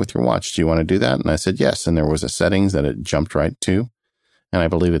Mac with your watch. Do you want to do that? And I said, yes. And there was a settings that it jumped right to. And I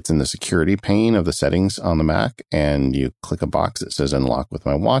believe it's in the security pane of the settings on the Mac. And you click a box that says unlock with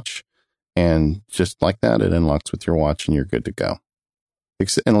my watch. And just like that, it unlocks with your watch and you're good to go.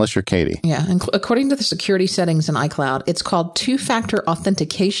 Unless you're Katie. Yeah. And according to the security settings in iCloud, it's called two-factor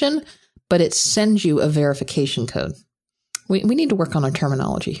authentication, but it sends you a verification code. We need to work on our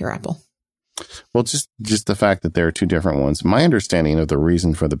terminology here, Apple. Well, just the fact that there are two different ones. My understanding of the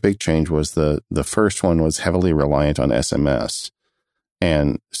reason for the big change was the first one was heavily reliant on SMS.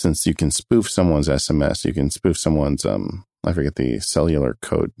 And since you can spoof someone's SMS, you can spoof someone's, I forget the cellular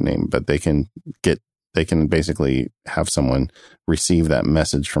code name, but they can basically have someone receive that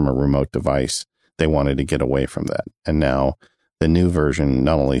message from a remote device. They wanted to get away from that. And now the new version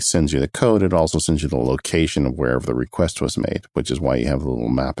not only sends you the code, it also sends you the location of wherever the request was made, which is why you have the little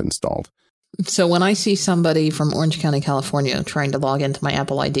map installed. So when I see somebody from Orange County, California trying to log into my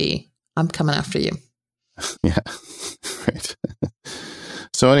Apple ID, I'm coming after you. Yeah, right.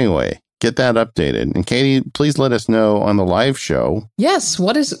 So anyway, get that updated. And Katie, please let us know on the live show. Yes.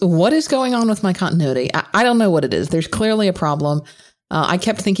 What is going on with my continuity? I don't know what it is. There's clearly a problem. I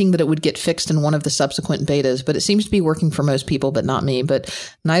kept thinking that it would get fixed in one of the subsequent betas, but it seems to be working for most people, but not me. But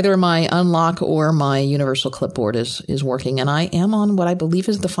neither my unlock or my universal clipboard is working. And I am on what I believe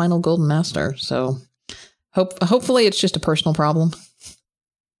is the final golden master. So hopefully it's just a personal problem.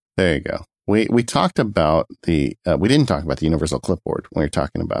 There you go. We talked about we didn't talk about the universal clipboard when we were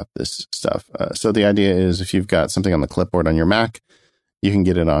talking about this stuff. So the idea is if you've got something on the clipboard on your Mac, you can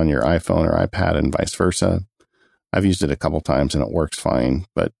get it on your iPhone or iPad and vice versa. I've used it a couple times and it works fine,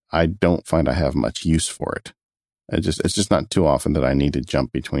 but I don't find I have much use for it. It's just not too often that I need to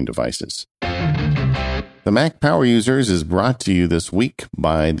jump between devices. The Mac Power Users is brought to you this week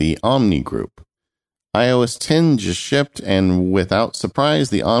by the Omni Group. iOS 10 just shipped, and without surprise,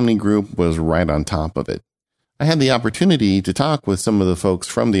 the Omni Group was right on top of it. I had the opportunity to talk with some of the folks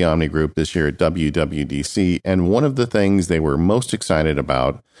from the Omni Group this year at WWDC, and one of the things they were most excited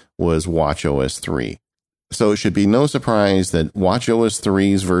about was watchOS 3. So it should be no surprise that watchOS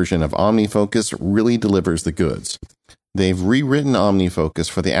 3's version of OmniFocus really delivers the goods. They've rewritten OmniFocus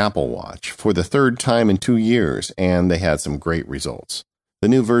for the Apple Watch for the third time in 2 years, and they had some great results. The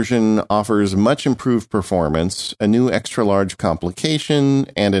new version offers much improved performance, a new extra-large complication,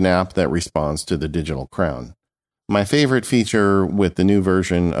 and an app that responds to the digital crown. My favorite feature with the new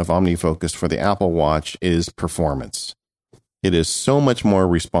version of OmniFocus for the Apple Watch is performance. It is so much more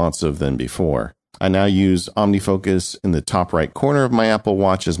responsive than before. I now use OmniFocus in the top right corner of my Apple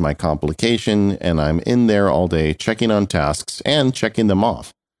Watch as my complication, and I'm in there all day checking on tasks and checking them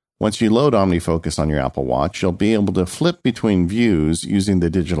off. Once you load OmniFocus on your Apple Watch, you'll be able to flip between views using the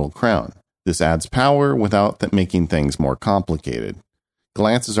digital crown. This adds power without making things more complicated.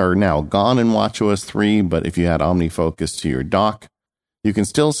 Glances are now gone in watchOS 3, but if you add OmniFocus to your dock, you can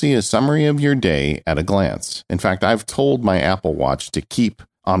still see a summary of your day at a glance. In fact, I've told my Apple Watch to keep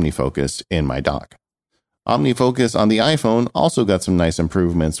OmniFocus in my dock. OmniFocus on the iPhone also got some nice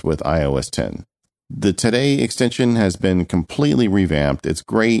improvements with iOS 10. The Today extension has been completely revamped. It's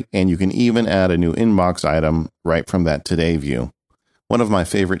great, and you can even add a new inbox item right from that Today view. One of my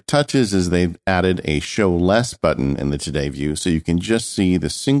favorite touches is they've added a Show Less button in the Today view, so you can just see the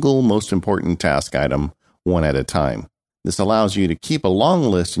single most important task item one at a time. This allows you to keep a long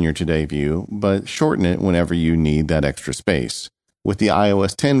list in your Today view, but shorten it whenever you need that extra space. With the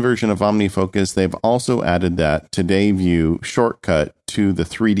iOS 10 version of OmniFocus, they've also added that Today View shortcut to the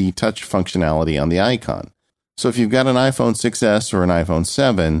 3D touch functionality on the icon. So if you've got an iPhone 6S or an iPhone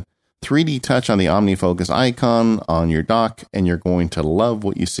 7, 3D touch on the OmniFocus icon on your dock, and you're going to love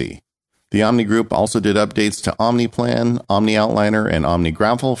what you see. The Omni Group also did updates to OmniPlan, OmniOutliner, and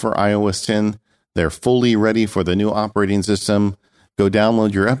OmniGraphel for iOS 10. They're fully ready for the new operating system. Go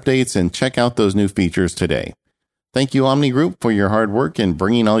download your updates and check out those new features today. Thank you, Omni Group, for your hard work in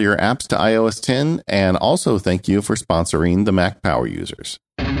bringing all your apps to iOS 10, and also thank you for sponsoring the Mac Power Users.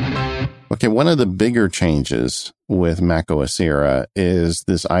 Okay, one of the bigger changes with macOS Sierra is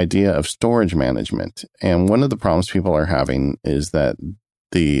this idea of storage management. And one of the problems people are having is that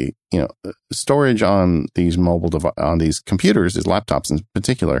the storage on these on these computers, these laptops in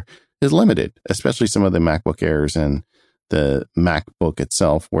particular, is limited, especially some of the MacBook Airs and the MacBook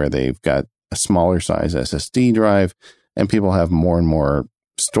itself, where they've got a smaller size SSD drive, and people have more and more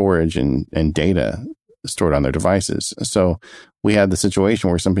storage and data stored on their devices. So we had the situation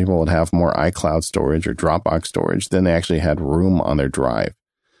where some people would have more iCloud storage or Dropbox storage than they actually had room on their drive.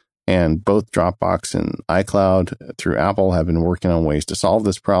 And both Dropbox and iCloud through Apple have been working on ways to solve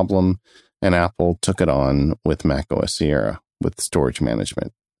this problem, and Apple took it on with macOS Sierra with storage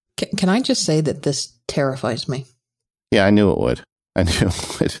management. Can I just say that this terrifies me? Yeah, I knew it would. I knew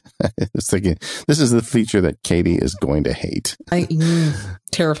it. I was thinking, this is the feature that Katie is going to hate.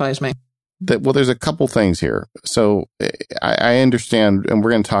 Terrifies me. Well, there's a couple things here. So I understand, and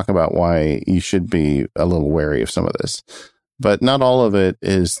we're going to talk about why you should be a little wary of some of this. But not all of it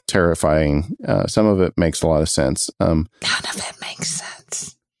is terrifying. Some of it makes a lot of sense. None of it makes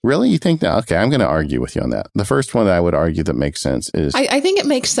sense. Really? You think that? Okay, I'm going to argue with you on that. The first one that I would argue that makes sense is... I think it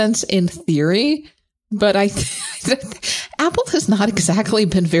makes sense in theory, but Apple has not exactly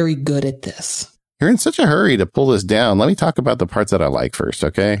been very good at this. You're in such a hurry to pull this down. Let me talk about the parts that I like first,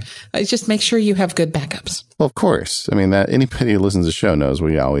 okay? I just make sure you have good backups. Well, of course. I mean, that anybody who listens to the show knows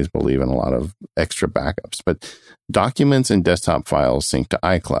we always believe in a lot of extra backups. But documents and desktop files sync to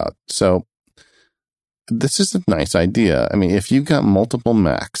iCloud. So this is a nice idea. I mean, if you've got multiple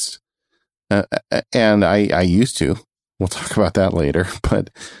Macs, and I used to, we'll talk about that later, but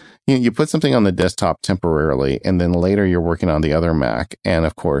you put something on the desktop temporarily, and then later you're working on the other Mac, and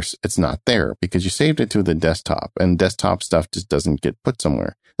of course it's not there because you saved it to the desktop, and desktop stuff just doesn't get put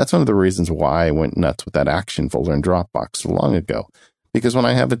somewhere. That's one of the reasons why I went nuts with that action folder in Dropbox so long ago, because when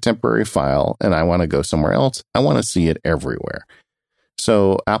I have a temporary file and I want to go somewhere else, I want to see it everywhere.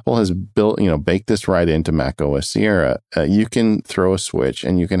 So Apple has baked this right into macOS Sierra. You can throw a switch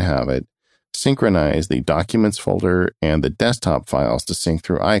and you can have it synchronize the documents folder and the desktop files to sync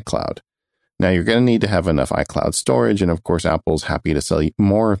through iCloud. Now, you're going to need to have enough iCloud storage, and of course, Apple's happy to sell you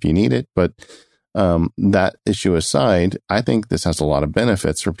more if you need it. But that issue aside, I think this has a lot of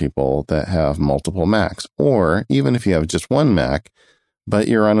benefits for people that have multiple Macs, or even if you have just one Mac, but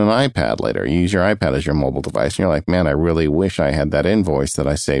you're on an iPad later. You use your iPad as your mobile device, and you're like, man, I really wish I had that invoice that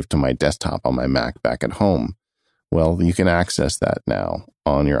I saved to my desktop on my Mac back at home. Well, you can access that now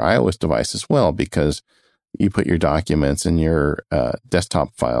on your iOS device as well, because you put your documents and your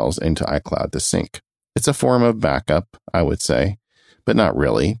desktop files into iCloud to sync. It's a form of backup, I would say, but not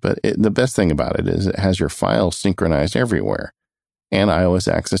really. But the best thing about it is it has your files synchronized everywhere and iOS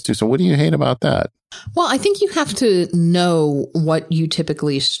access too. So what do you hate about that? Well, I think you have to know what you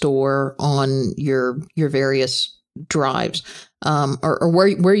typically store on your various drives, or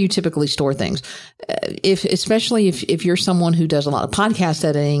where you typically store things. Especially if you're someone who does a lot of podcast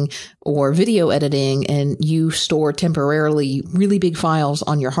editing or video editing, and you store temporarily really big files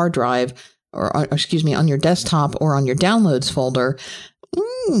on your hard drive, on your desktop or on your downloads folder,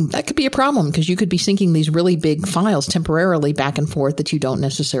 that could be a problem because you could be syncing these really big files temporarily back and forth that you don't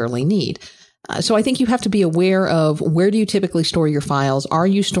necessarily need. So I think you have to be aware of where do you typically store your files? Are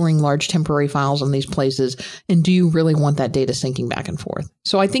you storing large temporary files in these places? And do you really want that data syncing back and forth?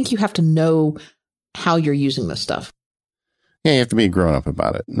 So I think you have to know how you're using this stuff. Yeah, you have to be grown up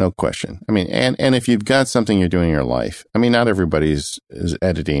about it. No question. I mean, and if you've got something you're doing in your life, I mean, not everybody's is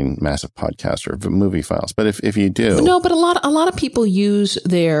editing massive podcasts or movie files, but if you do. No, but a lot of people use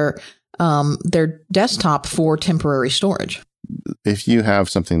their desktop for temporary storage. If you have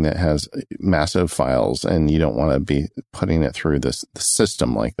something that has massive files and you don't want to be putting it through the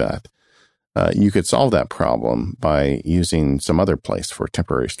system like that, you could solve that problem by using some other place for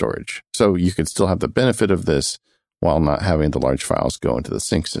temporary storage. So you could still have the benefit of this while not having the large files go into the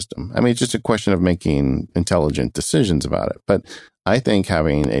sync system. I mean, it's just a question of making intelligent decisions about it. But I think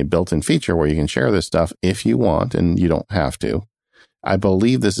having a built-in feature where you can share this stuff if you want and you don't have to. I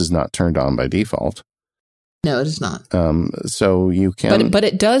believe this is not turned on by default. No, it is not. So you can. But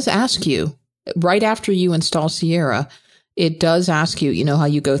it does ask you right after you install Sierra. It does ask you, you know how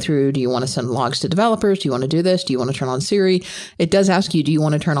you go through, do you want to send logs to developers? Do you want to do this? Do you want to turn on Siri? It does ask you, do you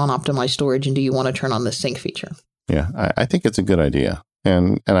want to turn on optimized storage? And do you want to turn on the sync feature? Yeah, I think it's a good idea.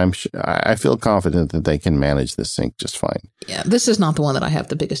 And I feel confident that they can manage this sync just fine. Yeah, this is not the one that I have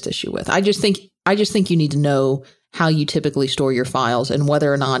the biggest issue with. I just think you need to know how you typically store your files and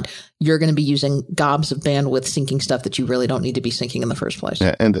whether or not you're going to be using gobs of bandwidth syncing stuff that you really don't need to be syncing in the first place.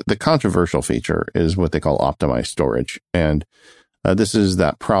 Yeah, and the controversial feature is what they call optimized storage. And this is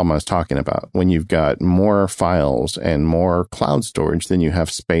that problem I was talking about. When you've got more files and more cloud storage than you have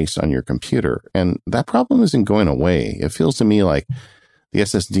space on your computer. And that problem isn't going away. It feels to me like the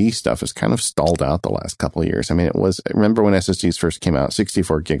SSD stuff has kind of stalled out the last couple of years. I mean, remember when SSDs first came out,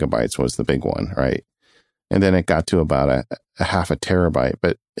 64 gigabytes was the big one, right? And then it got to about a half a terabyte.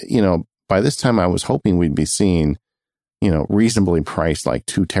 But, by this time I was hoping we'd be seeing, reasonably priced like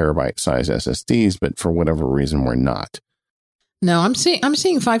 2 terabyte size SSDs, but for whatever reason, we're not. No, I'm seeing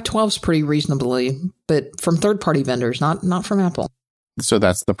 512s pretty reasonably, but from third-party vendors, not from Apple. So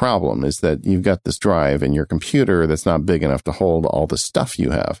that's the problem, is that you've got this drive in your computer that's not big enough to hold all the stuff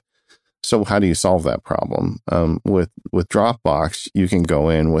you have. So how do you solve that problem? With Dropbox, you can go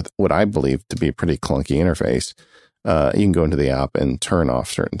in with what I believe to be a pretty clunky interface. You can go into the app and turn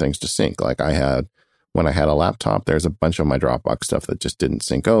off certain things to sync. Like when I had a laptop, there's a bunch of my Dropbox stuff that just didn't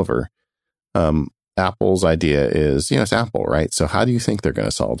sync over. Apple's idea is, it's Apple, right? So how do you think they're going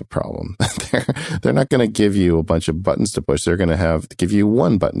to solve the problem? They're not going to give you a bunch of buttons to push. They're going to give you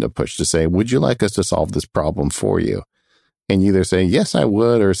one button to push to say, would you like us to solve this problem for you? And you either say, yes, I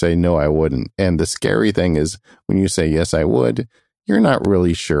would, or say, no, I wouldn't. And the scary thing is when you say, yes, I would, you're not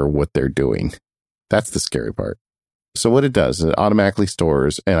really sure what they're doing. That's the scary part. So what it does is it automatically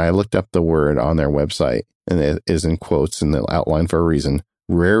stores, and I looked up the word on their website, and it is in quotes in the outline for a reason,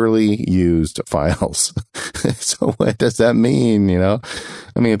 rarely used files. So what does that mean? I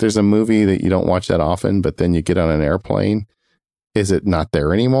mean, if there's a movie that you don't watch that often, but then you get on an airplane, is it not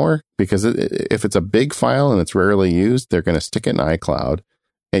there anymore? Because if it's a big file and it's rarely used, they're going to stick it in iCloud,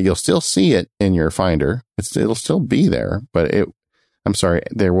 and you'll still see it in your Finder. It'll still be there, but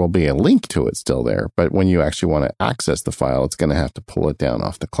there will be a link to it still there. But when you actually want to access the file, it's going to have to pull it down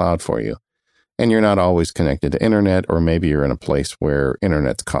off the cloud for you. And you're not always connected to internet, or maybe you're in a place where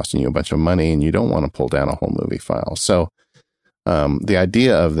internet's costing you a bunch of money and you don't want to pull down a whole movie file. So the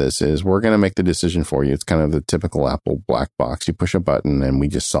idea of this is we're going to make the decision for you. It's kind of the typical Apple black box. You push a button and we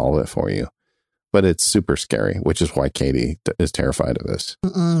just solve it for you. But it's super scary, which is why Katie is terrified of this.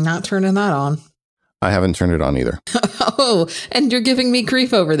 Not turning that on. I haven't turned it on either. Oh, and you're giving me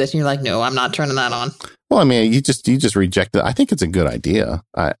grief over this. And you're like, no, I'm not turning that on. Well, I mean, you just reject it. I think it's a good idea.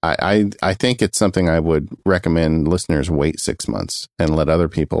 I think it's something I would recommend listeners wait 6 months and let other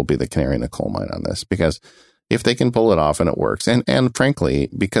people be the canary in the coal mine on this, because if they can pull it off and it works, and frankly,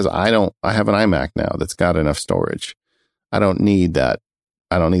 because I have an iMac now that's got enough storage. I don't need that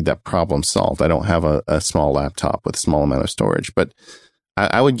problem solved. I don't have a small laptop with a small amount of storage, but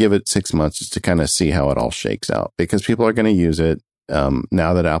I would give it 6 months just to kind of see how it all shakes out, because people are going to use it.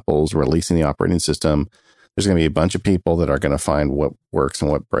 Now that Apple's releasing the operating system, there's going to be a bunch of people that are going to find what works and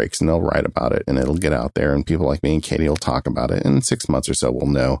what breaks, and they'll write about it, and it'll get out there, and people like me and Katie will talk about it. And in 6 months or so, we'll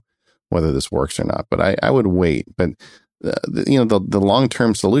know whether this works or not. But I would wait. But the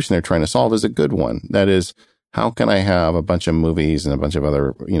long-term solution they're trying to solve is a good one. That is, how can I have a bunch of movies and a bunch of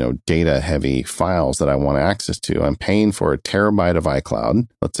other, data-heavy files that I want access to? I'm paying for a terabyte of iCloud.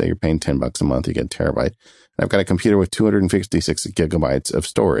 Let's say you're paying $10 a month, you get a terabyte. I've got a computer with 256 gigabytes of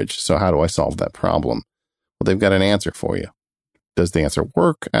storage. So how do I solve that problem? Well, they've got an answer for you. Does the answer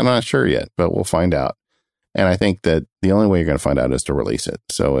work? I'm not sure yet, but we'll find out. And I think that the only way you're going to find out is to release it.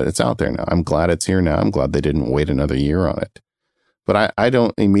 So it's out there now. I'm glad it's here now. I'm glad they didn't wait another year on it. But I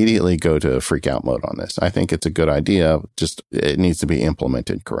don't immediately go to freak out mode on this. I think it's a good idea. Just it needs to be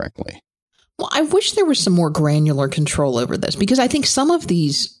implemented correctly. Well, I wish there was some more granular control over this, because I think some of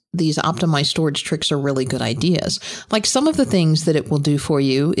these optimized storage tricks are really good ideas. Like, some of the things that it will do for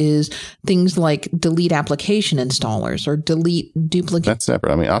you is things like delete application installers or delete duplicate. That's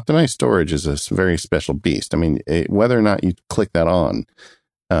separate. I mean, optimized storage is a very special beast. I mean, whether or not you click that on,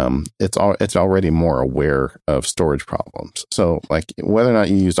 it's already more aware of storage problems. So, like, whether or not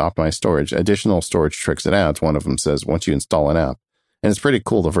you use optimized storage, additional storage tricks it adds. One of them says once you install an app, and it's pretty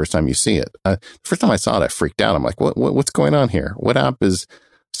cool the first time you see it. The first time I saw it, I freaked out. I'm like, what's going on here? What app is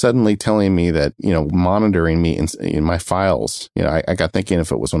suddenly telling me that, monitoring me in my files? I got thinking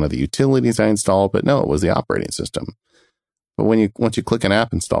if it was one of the utilities I installed, but no, it was the operating system. But once you click an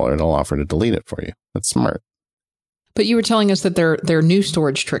app installer, it'll offer to delete it for you. That's smart. But you were telling us that there are new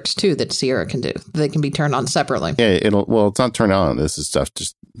storage tricks too that Sierra can do. They can be turned on separately. Yeah, it's not turned on. This is stuff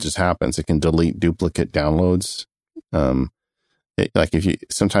just happens. It can delete duplicate downloads.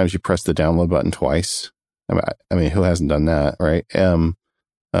 Sometimes you press the download button twice. I mean, who hasn't done that, right?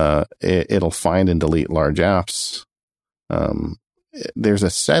 It'll find and delete large apps. There's a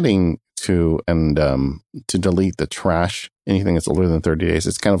setting to delete the trash, anything that's older than 30 days.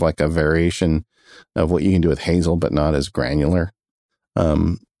 It's kind of like a variation of what you can do with Hazel, but not as granular.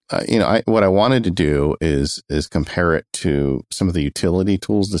 What I wanted to do is compare it to some of the utility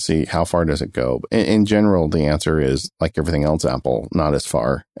tools to see how far does it go. In general, the answer is, like everything else, Apple, not as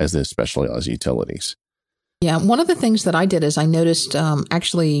far as this, especially as utilities. Yeah, one of the things that I did is I noticed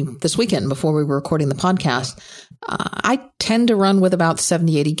actually this weekend before we were recording the podcast, I tend to run with about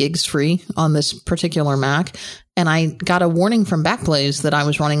 70, 80 gigs free on this particular Mac. And I got a warning from Backblaze that I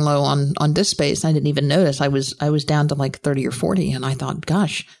was running low on disk space. I didn't even notice. I was down to like 30 or 40. And I thought,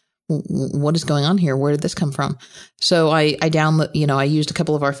 gosh, what is going on here? Where did this come from? So I I used a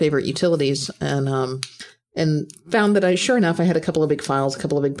couple of our favorite utilities and found that sure enough, I had a couple of big files, a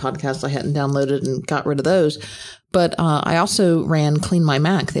couple of big podcasts I hadn't downloaded, and got rid of those. But I also ran Clean My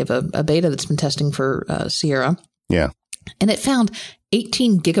Mac. They have a beta that's been testing for Sierra. Yeah. And it found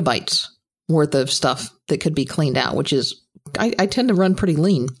 18 gigabytes worth of stuff that could be cleaned out, which is, I tend to run pretty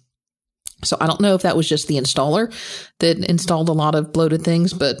lean. So I don't know if that was just the installer that installed a lot of bloated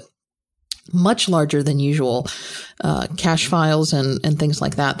things, but much larger than usual cache files and things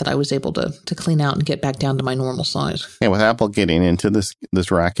like that I was able to clean out and get back down to my normal size. Yeah, with Apple getting into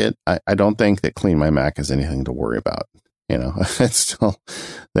this racket, I don't think that Clean My Mac is anything to worry about. It's still,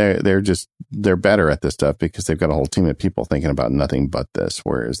 they're better at this stuff because they've got a whole team of people thinking about nothing but this,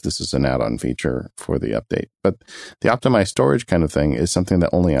 whereas this is an add-on feature for the update. But the optimized storage kind of thing is something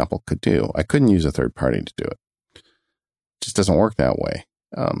that only Apple could do. I couldn't use a third party to do it. It just doesn't work that way.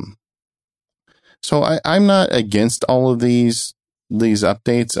 So I'm not against all of these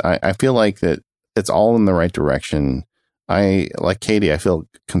updates. I feel like that it's all in the right direction. Like Katie, I feel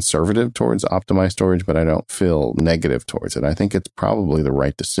conservative towards optimized storage, but I don't feel negative towards it. I think it's probably the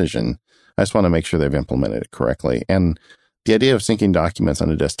right decision. I just want to make sure they've implemented it correctly. And the idea of syncing documents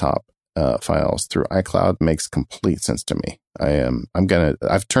onto desktop files through iCloud makes complete sense to me.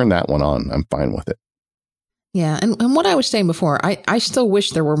 I've turned that one on. I'm fine with it. Yeah. And what I was saying before, I still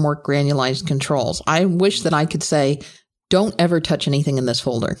wish there were more granularized controls. I wish that I could say, don't ever touch anything in this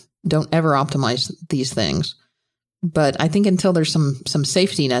folder. Don't ever optimize these things. But I think until there's some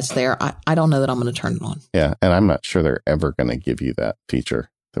safety nets there, I don't know that I'm going to turn it on. Yeah. And I'm not sure they're ever going to give you that feature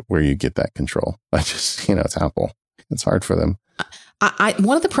where you get that control. I just, it's Apple. It's hard for them.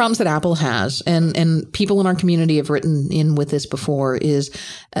 One of the problems that Apple has, and people in our community have written in with this before, is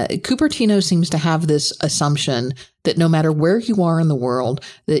Cupertino seems to have this assumption that no matter where you are in the world,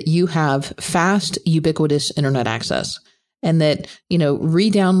 that you have fast, ubiquitous internet access. And that,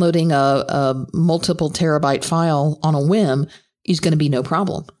 re-downloading a multiple terabyte file on a whim is going to be no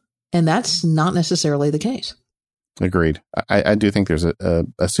problem. And that's not necessarily the case. Agreed. I do think there's a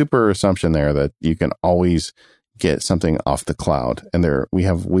super assumption there that you can always get something off the cloud. And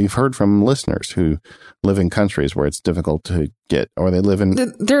we've heard from listeners who live in countries where it's difficult to get, or they live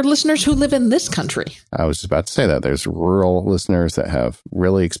in... There are listeners who live in this country. I was just about to say that. There's rural listeners that have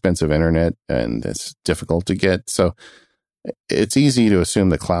really expensive internet and it's difficult to get. So it's easy to assume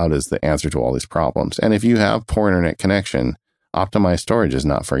the cloud is the answer to all these problems. And if you have poor internet connection, optimized storage is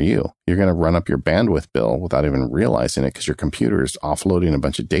not for you. You're going to run up your bandwidth bill without even realizing it because your computer is offloading a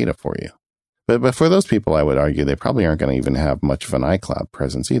bunch of data for you. But for those people, I would argue they probably aren't going to even have much of an iCloud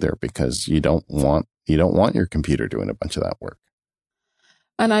presence either, because you don't want your computer doing a bunch of that work.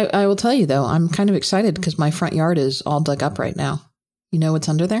 And I will tell you, though, I'm kind of excited because my front yard is all dug up right now. You know what's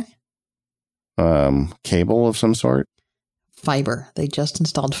under there? Cable of some sort? Fiber. They just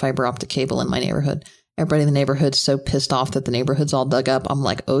installed fiber optic cable in my neighborhood. Everybody in the neighborhood's so pissed off that the neighborhood's all dug up. I'm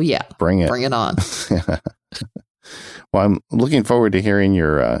like, oh yeah, bring it on. Well, I'm looking forward to hearing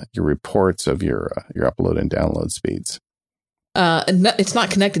your reports of your upload and download speeds. It's not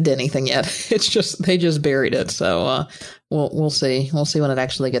connected to anything yet. It's just they just buried it. So we'll see. We'll see when it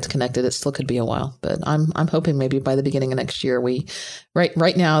actually gets connected. It still could be a while, but I'm hoping maybe by the beginning of next year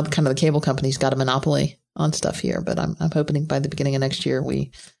right now kind of the cable company's got a monopoly on stuff here, but I'm hoping by the beginning of next year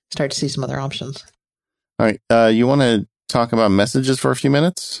we start to see some other options. All right, you want to talk about messages for a few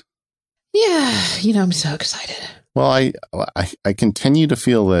minutes? Yeah, I'm so excited. Well, I continue to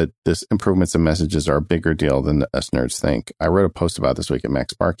feel that this improvements in messages are a bigger deal than us nerds think. I wrote a post about this week at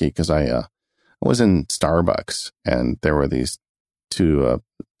Mac Sparky because I was in Starbucks and there were these two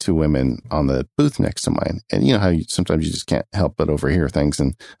women on the booth next to mine. And you know how sometimes you just can't help but overhear things.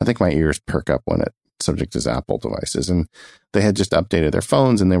 And I think my ears perk up when subject is Apple devices. And they had just updated their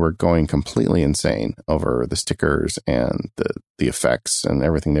phones and they were going completely insane over the stickers and the effects and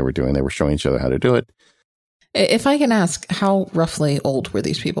everything they were doing. They were showing each other how to do it. If I can ask, how roughly old were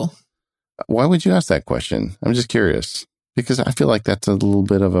these people? Why would you ask that question? I'm just curious, because I feel like that's a little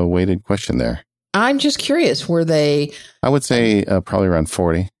bit of a weighted question there. I'm just curious. Were they... I would say probably around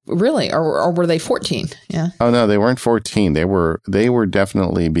 40. Really? Or were they 14? Yeah. Oh, no, they weren't 14. They were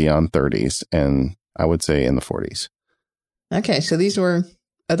definitely beyond 30s, and I would say in the 40s. Okay, so these were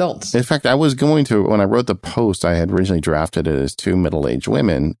adults. In fact, I was going to, when I wrote the post, I had originally drafted it as two middle-aged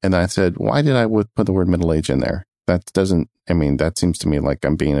women, and I said, why did I put the word middle-age in there? That seems to me like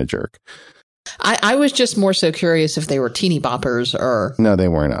I'm being a jerk. I was just more so curious if they were teeny boppers or... No, they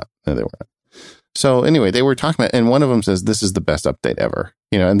were not. So anyway, they were talking about, and one of them says, this is the best update ever,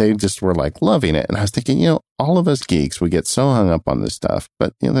 and they just were like loving it. And I was thinking, all of us geeks, we get so hung up on this stuff,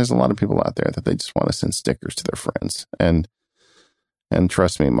 but there's a lot of people out there that they just want to send stickers to their friends. And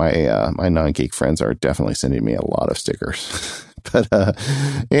trust me, my non-geek friends are definitely sending me a lot of stickers. But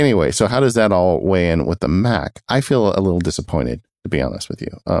anyway, so how does that all weigh in with the Mac? I feel a little disappointed, to be honest with you.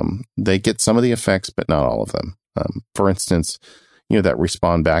 They get some of the effects, but not all of them. For instance, that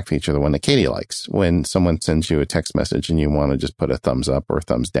respond back feature, the one that Katie likes, when someone sends you a text message and you want to just put a thumbs up or a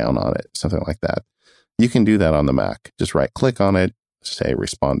thumbs down on it, something like that. You can do that on the Mac. Just right click on it, say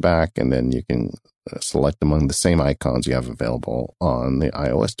respond back, and then you can select among the same icons you have available on the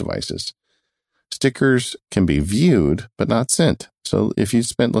iOS devices. Stickers can be viewed, but not sent. So if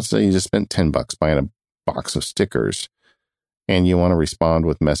let's say you just spent $10 buying a box of stickers, and you want to respond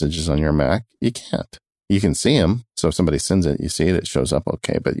with messages on your Mac, you can't. You can see them. So if somebody sends it, you see it, it shows up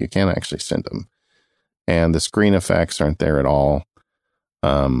okay, but you can't actually send them. And the screen effects aren't there at all.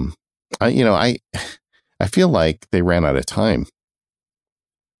 I feel like they ran out of time.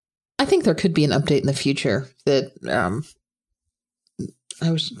 I think there could be an update in the future that I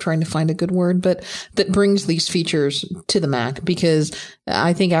was trying to find a good word, but that brings these features to the Mac, because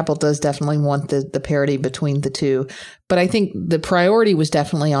I think Apple does definitely want the parity between the two. But I think the priority was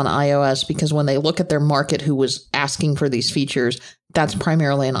definitely on iOS, because when they look at their market who was asking for these features, that's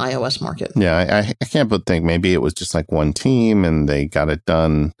primarily an iOS market. Yeah, I can't but think maybe it was just like one team and they got it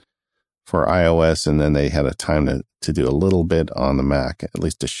done for iOS, and then they had a time to do a little bit on the Mac, at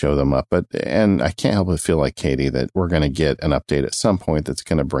least to show them up. And I can't help but feel like, Katie, that we're going to get an update at some point that's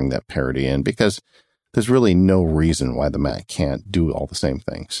going to bring that parity in, because there's really no reason why the Mac can't do all the same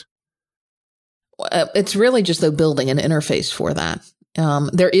things. It's really just though building an interface for that.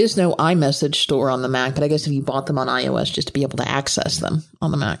 There is no iMessage store on the Mac, but I guess if you bought them on iOS just to be able to access them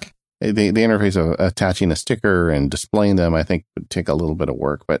on the Mac. The interface of attaching a sticker and displaying them, I think, would take a little bit of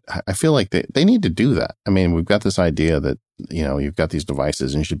work, but I feel like they need to do that. I mean, we've got this idea that, you've got these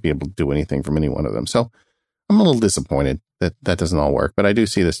devices and you should be able to do anything from any one of them. So I'm a little disappointed that doesn't all work, but I do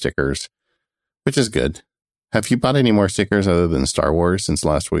see the stickers, which is good. Have you bought any more stickers other than Star Wars since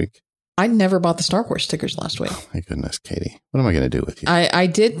last week? I never bought the Star Wars stickers last week. Oh, my goodness, Katie. What am I going to do with you? I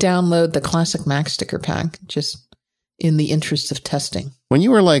did download the Classic Mac sticker pack, just in the interest of testing. When you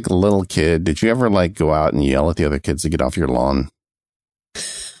were like a little kid, did you ever like go out and yell at the other kids to get off your lawn?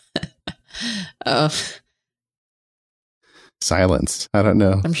 Silence. I don't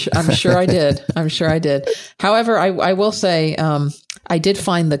know. I'm sure I did. I'm sure I did. However, I will say I did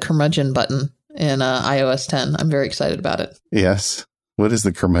find the curmudgeon button in iOS 10. I'm very excited about it. Yes. What is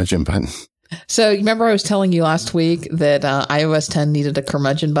the curmudgeon button? So remember I was telling you last week that iOS 10 needed a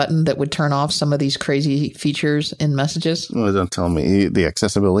curmudgeon button that would turn off some of these crazy features in messages? Well, don't tell me. The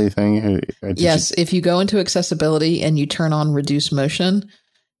accessibility thing? Yes. If you go into accessibility and you turn on reduce motion,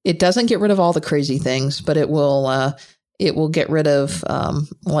 it doesn't get rid of all the crazy things, but it will get rid of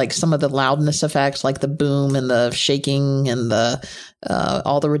like some of the loudness effects, like the boom and the shaking and the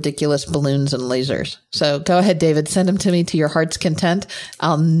all the ridiculous balloons and lasers. So go ahead, David, send them to me to your heart's content.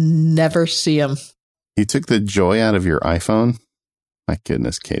 I'll never see them. You took the joy out of your iPhone? My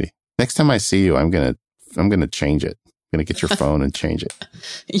goodness, Katie. Next time I see you, I'm gonna change it. I'm gonna get your phone and change it.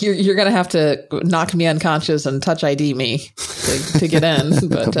 You're gonna have to knock me unconscious and touch ID me to get in.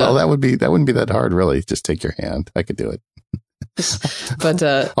 But well, that wouldn't be that hard, really. Just take your hand. I could do it. But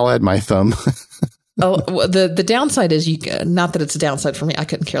I'll add my thumb. The downside is not that it's a downside for me. I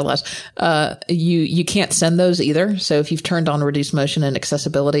couldn't care less. You can't send those either. So if you've turned on reduced motion and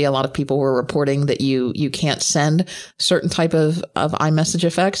accessibility, a lot of people were reporting that you can't send certain type of iMessage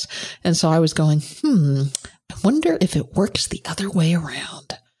effects. And so I was going, I wonder if it works the other way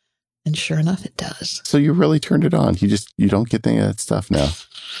around. And sure enough, it does. So you really turned it on. You don't get any of that stuff now.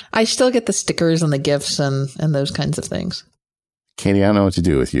 I still get the stickers and the GIFs and those kinds of things. Katie, I don't know what to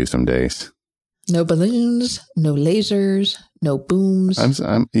do with you some days. No balloons, no lasers, no booms.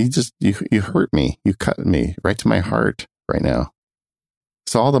 You hurt me. You cut me right to my heart right now.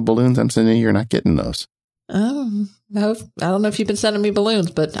 So all the balloons I'm sending you, you're not getting those. Oh, no, I don't know if you've been sending me balloons,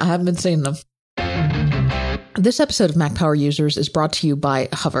 but I haven't been seeing them. This episode of Mac Power Users is brought to you by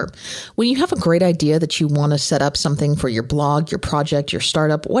Hover. When you have a great idea that you want to set up something for your blog, your project, your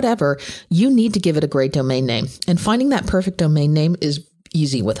startup, whatever, you need to give it a great domain name. And finding that perfect domain name is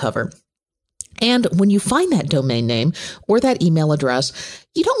easy with Hover. And when you find that domain name or that email address,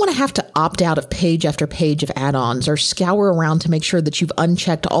 you don't want to have to opt out of page after page of add-ons or scour around to make sure that you've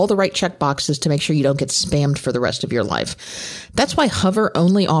unchecked all the right checkboxes to make sure you don't get spammed for the rest of your life. That's why Hover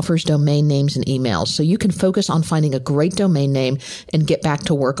only offers domain names and emails, so you can focus on finding a great domain name and get back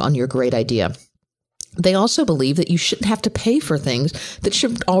to work on your great idea. They also believe that you shouldn't have to pay for things that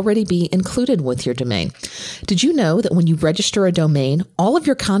should already be included with your domain. Did you know that when you register a domain, all of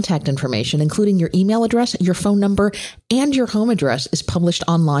your contact information, including your email address, your phone number, and your home address, is published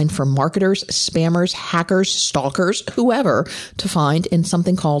online for marketers, spammers, hackers, stalkers, whoever, to find in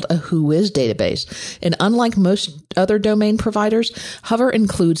something called a Whois database? And unlike most other domain providers, Hover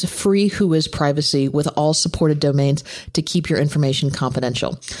includes free Whois privacy with all supported domains to keep your information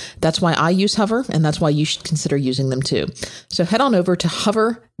confidential. That's why I use Hover, and that's why you should consider using them too. So head on over to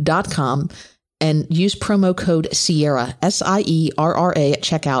hover.com and use promo code Sierra, SIERRA at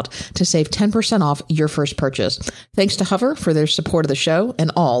checkout to save 10% off your first purchase. Thanks to Hover for their support of the show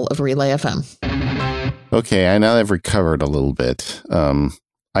and all of Relay FM. Okay, I now have recovered a little bit.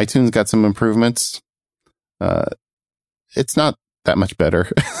 iTunes got some improvements. it's not that much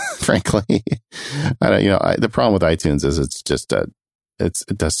better, frankly. I don't, the problem with iTunes is it's just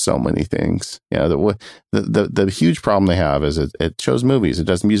it does so many things. The huge problem they have is it shows movies, it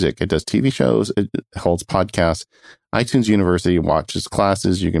does music, it does TV shows, it holds podcasts. iTunes University watches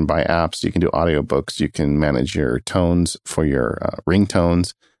classes. You can buy apps, you can do audiobooks, you can manage your tones for your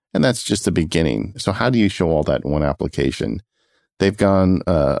ringtones, and that's just the beginning. So how do you show all that in one application? They've gone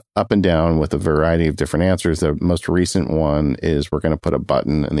up and down with a variety of different answers. The most recent one is we're going to put a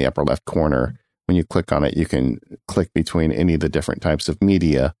button in the upper left corner. When you click on it, you can click between any of the different types of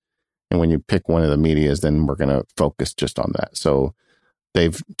media. And when you pick one of the medias, then we're going to focus just on that. So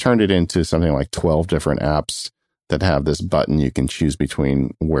they've turned it into something like 12 different apps that have this button you can choose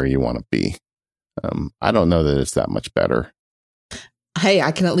between where you want to be. I don't know that it's that much better. Hey,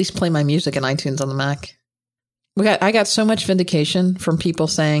 I can at least play my music in iTunes on the Mac. I got so much vindication from people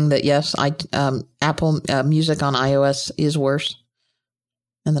saying that, yes, Apple Music on iOS is worse,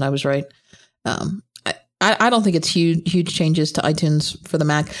 and that I was right. I don't think it's huge changes to iTunes for the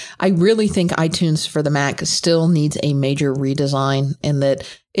Mac. I really think iTunes for the Mac still needs a major redesign, and that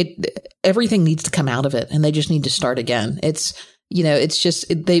everything needs to come out of it, and they just need to start again. It's just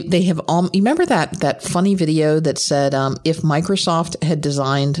they have all. You remember that funny video that said if Microsoft had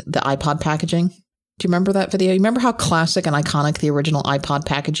designed the iPod packaging? Do you remember that video? You remember how classic and iconic the original iPod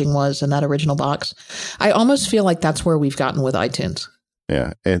packaging was in that original box? I almost feel like that's where we've gotten with iTunes.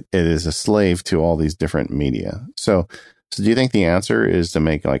 Yeah, it is a slave to all these different media. So do you think the answer is to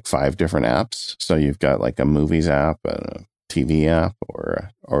make like 5 different apps? So you've got like a movies app, a TV app, or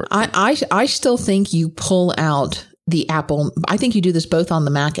I still think you pull out the Apple. I think you do this both on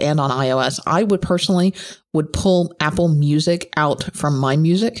the Mac and on iOS. I would personally pull Apple Music out from My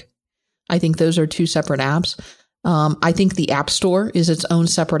Music. I think those are 2 separate apps. I think the App Store is its own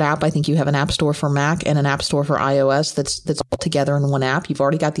separate app. I think you have an App Store for Mac and an App Store for iOS that's all together in one app. You've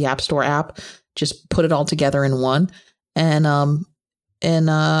already got the App Store app. Just put it all together in one. And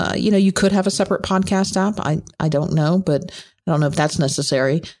you could have a separate podcast app. I don't know, but I don't know if that's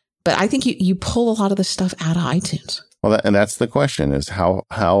necessary. But I think you pull a lot of the stuff out of iTunes. Well, and that's the question: is how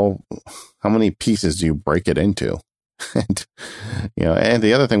many pieces do you break it into? And and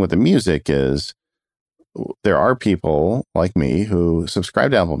the other thing with the music is there are people like me who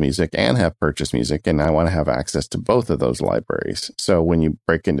subscribe to Apple Music and have purchased music, and I want to have access to both of those libraries. So when you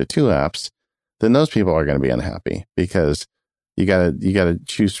break into 2 apps, then those people are going to be unhappy because you gotta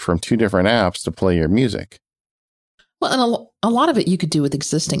choose from 2 different apps to play your music. Well, and a lot of it you could do with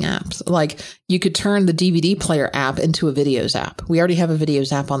existing apps. Like you could turn the DVD player app into a videos app. We already have a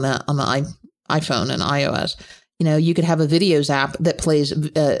videos app on the iPhone and iOS. You could have a videos app that plays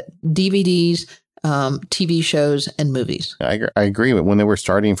DVDs, TV shows, and movies. I agree. When they were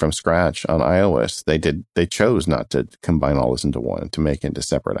starting from scratch on iOS, they chose not to combine all this into one, to make into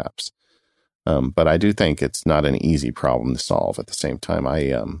separate apps. But I do think it's not an easy problem to solve at the same time.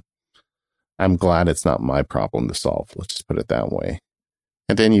 I'm glad it's not my problem to solve. Let's just put it that way.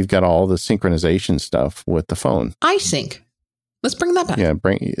 And then you've got all the synchronization stuff with the phone. iSync. Let's bring that back. Yeah,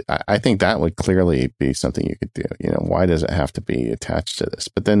 I think that would clearly be something you could do. Why does it have to be attached to this?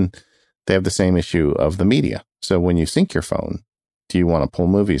 But then they have the same issue of the media. So when you sync your phone, do you want to pull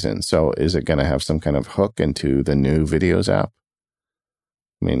movies in? So is it going to have some kind of hook into the new videos app?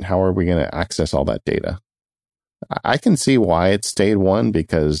 I mean, how are we going to access all that data? I can see why it stayed one,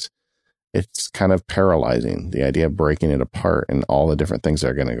 because it's kind of paralyzing, the idea of breaking it apart and all the different things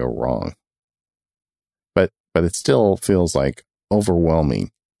that are going to go wrong. But it still feels like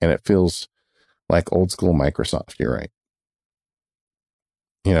overwhelming, and it feels like old school Microsoft. You're right.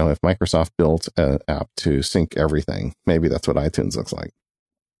 If Microsoft built an app to sync everything, maybe that's what iTunes looks like.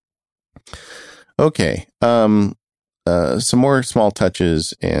 Okay. Some more small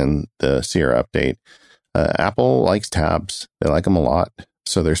touches in the Sierra update. Apple likes tabs. They like them a lot.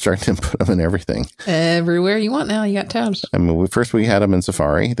 So they're starting to put them in everything. Everywhere you want now, you got tabs. I mean, first we had them in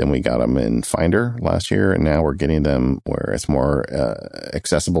Safari, then we got them in Finder last year, and now we're getting them where it's more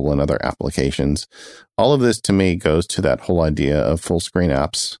accessible in other applications. All of this, to me, goes to that whole idea of full screen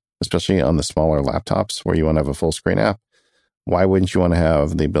apps, especially on the smaller laptops where you want to have a full screen app. Why wouldn't you want to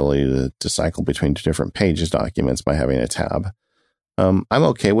have the ability to cycle between 2 different pages documents by having a tab? I'm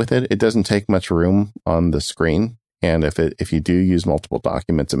okay with it. It doesn't take much room on the screen. And if you do use multiple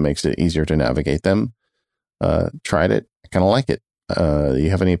documents, it makes it easier to navigate them. Tried it. I kind of like it. You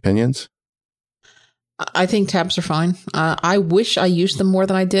have any opinions? I think tabs are fine. I wish I used them more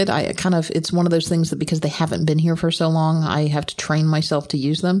than I did. It's one of those things that because they haven't been here for so long, I have to train myself to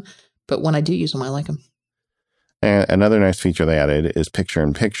use them. But when I do use them, I like them. And another nice feature they added is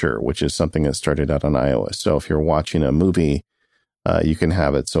picture-in-picture, which is something that started out on iOS. So if you're watching a movie, you can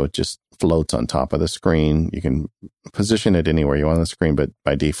have it so it just floats on top of the screen. You can position it anywhere you want on the screen, but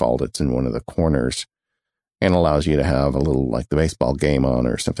by default, it's in one of the corners and allows you to have a little like the baseball game on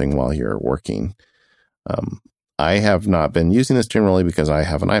or something while you're working. I have not been using this generally because I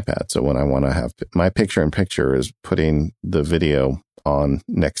have an iPad. So when I want to have my picture-in-picture is putting the video on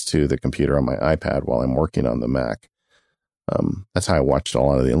next to the computer on my iPad while I'm working on the Mac. That's how I watched a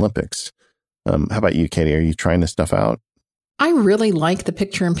lot of the Olympics. How about you, Katie? Are you trying this stuff out? I really like the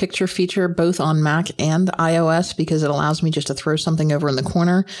picture-in-picture feature both on Mac and iOS because it allows me just to throw something over in the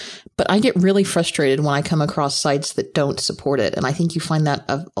corner. But I get really frustrated when I come across sites that don't support it. And I think you find that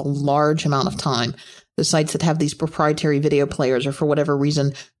a large amount of time. The sites that have these proprietary video players or for whatever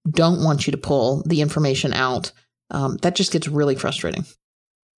reason don't want you to pull the information out. That just gets really frustrating.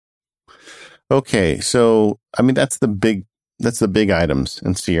 Okay. So, I mean, that's the big items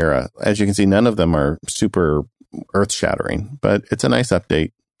in Sierra. As you can see, none of them are super earth-shattering, but it's a nice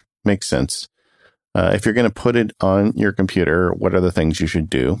update. Makes sense. If you're going to put it on your computer, what are the things you should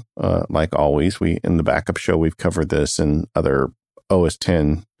do? Like always, in the backup show, we've covered this and other OS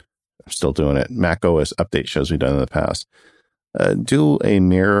 10, I'm still doing it, macOS update shows we've done in the past. Do a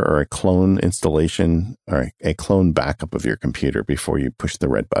mirror or a clone installation or a clone backup of your computer before you push the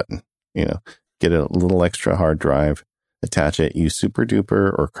red button. Get a little extra hard drive, attach it, use Super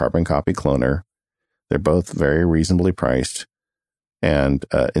Duper or Carbon Copy Cloner. They're both very reasonably priced, and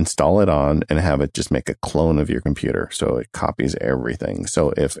install it on and have it just make a clone of your computer. So it copies everything.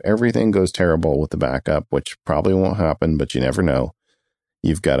 So if everything goes terrible with the backup, which probably won't happen, but you never know,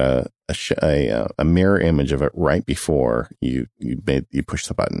 you've got a mirror image of it right before you push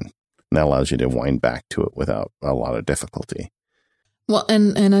the button. And that allows you to wind back to it without a lot of difficulty. Well,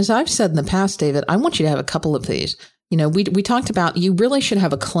 and as I've said in the past, David, I want you to have a couple of these. We talked about you really should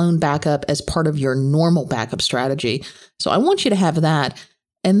have a clone backup as part of your normal backup strategy. So I want you to have that.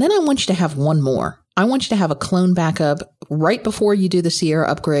 And then I want you to have one more. I want you to have a clone backup right before you do the Sierra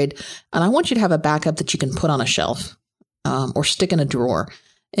upgrade. And I want you to have a backup that you can put on a shelf or stick in a drawer.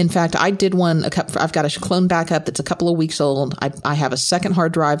 In fact, I did one. I've got a clone backup that's a couple of weeks old. I have a second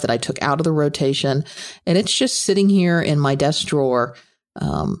hard drive that I took out of the rotation, and it's just sitting here in my desk drawer.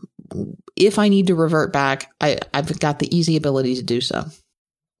 If I need to revert back, I've got the easy ability to do so.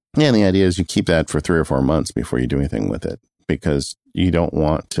 Yeah, and the idea is you keep that for 3 or 4 months before you do anything with it, because you don't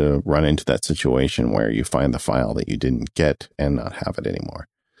want to run into that situation where you find the file that you didn't get and not have it anymore.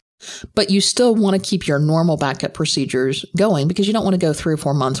 But you still want to keep your normal backup procedures going because you don't want to go 3 or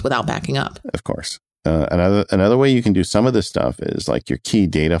 4 months without backing up. Of course. Another way you can do some of this stuff is like your key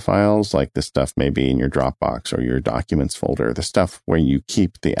data files, like the stuff maybe in your Dropbox or your documents folder, the stuff where you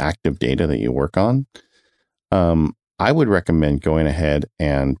keep the active data that you work on. I would recommend going ahead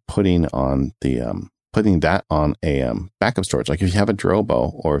and putting that on a backup storage. Like if you have a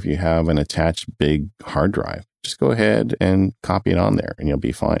Drobo or if you have an attached big hard drive, just go ahead and copy it on there and you'll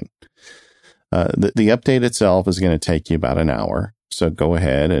be fine. The update itself is going to take you about an hour. So go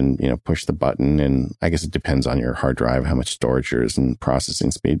ahead and, push the button, and I guess it depends on your hard drive, how much storage there is and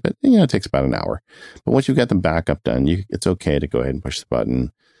processing speed, but it takes about an hour. But once you've got the backup done, it's okay to go ahead and push the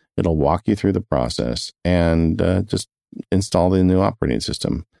button. It'll walk you through the process and just install the new operating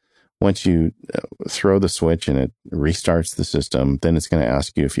system. Once you throw the switch and it restarts the system, then it's going to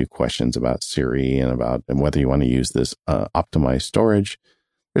ask you a few questions about Siri and whether you want to use this optimized storage.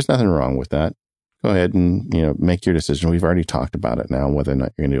 There's nothing wrong with that. Go ahead and, make your decision. We've already talked about it now, whether or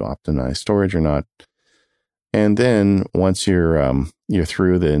not you're going to do optimized storage or not. And then once you're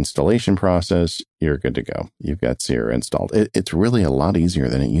through the installation process, you're good to go. You've got Sierra installed. It's really a lot easier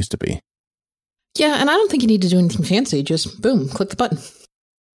than it used to be. Yeah, and I don't think you need to do anything fancy. Just boom, click the button.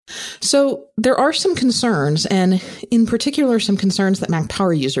 So there are some concerns, and in particular, some concerns that Mac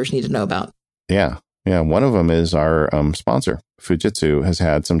Power users need to know about. Yeah. One of them is our sponsor, Fujitsu, has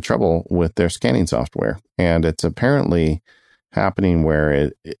had some trouble with their scanning software, and it's apparently happening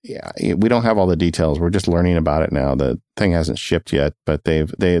where we don't have all the details. We're just learning about it now. The thing hasn't shipped yet, but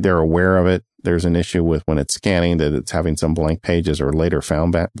they're aware of it. There's an issue with when it's scanning that it's having some blank pages or later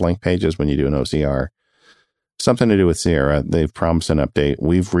found blank pages when you do an OCR. Something to do with Sierra. They've promised an update.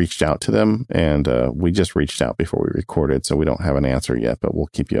 We've reached out to them, and we just reached out before we recorded, so we don't have an answer yet, but we'll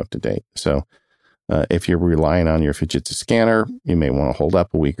keep you up to date. So if you're relying on your Fujitsu scanner, you may want to hold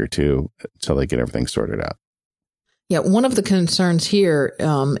up a week or two until they get everything sorted out. Yeah, one of the concerns here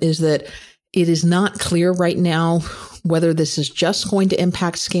is that it is not clear right now whether this is just going to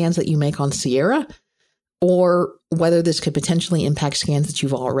impact scans that you make on Sierra or whether this could potentially impact scans that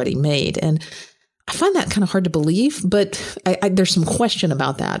you've already made. And I find that kind of hard to believe, but there's some question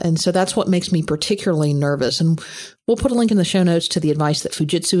about that. And so that's what makes me particularly nervous. And we'll put a link in the show notes to the advice that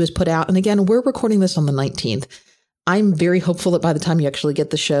Fujitsu has put out. And again, we're recording this on the 19th. I'm very hopeful that by the time you actually get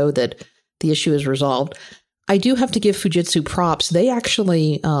the show that the issue is resolved. I do have to give Fujitsu props. They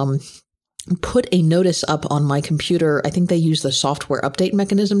actually put a notice up on my computer. I think they use the software update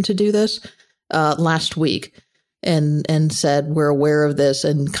mechanism to do this last week. And said, we're aware of this,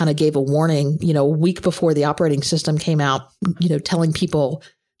 and kind of gave a warning, a week before the operating system came out, telling people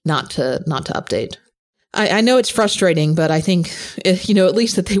not to update. I know it's frustrating, but I think, at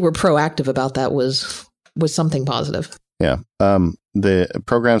least that they were proactive about that was something positive. Yeah. The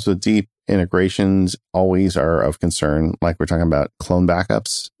programs with deep integrations always are of concern. Like we're talking about clone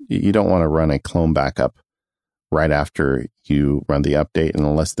backups. You don't want to run a clone backup right after you run the update, and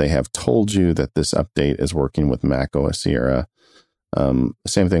unless they have told you that this update is working with macOS Sierra.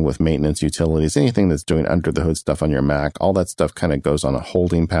 Same thing with maintenance utilities, anything that's doing under the hood stuff on your Mac, all that stuff kind of goes on a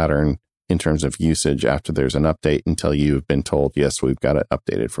holding pattern in terms of usage after there's an update until you've been told, yes, we've got it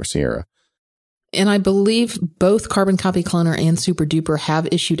updated for Sierra. And I believe both Carbon Copy Cloner and Super Duper have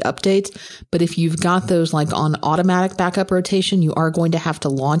issued updates. But if you've got those like on automatic backup rotation, you are going to have to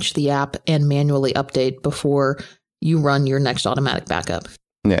launch the app and manually update before you run your next automatic backup.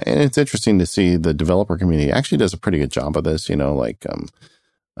 Yeah, and it's interesting to see the developer community actually does a pretty good job of this. A lot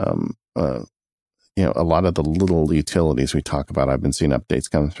of the little utilities we talk about, I've been seeing updates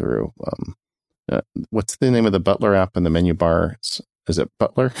come through. What's the name of the Butler app in the menu bar? Is it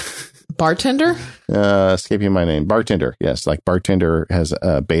Butler? Bartender? Escaping my name. Bartender. Yes. Like Bartender has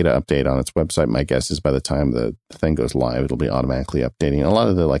a beta update on its website. My guess is by the time the thing goes live, it'll be automatically updating. A lot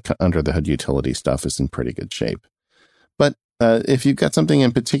of the like under the hood utility stuff is in pretty good shape. But if you've got something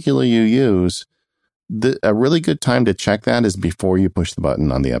in particular you use, a really good time to check that is before you push the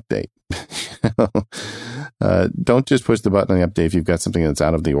button on the update. Don't just push the button on the update if you've got something that's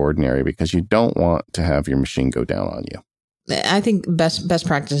out of the ordinary, because you don't want to have your machine go down on you. I think best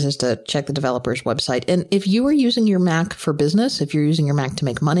practice is to check the developer's website. And if you are using your Mac for business, if you're using your Mac to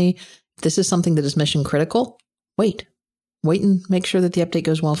make money, if this is something that is mission critical, wait and make sure that the update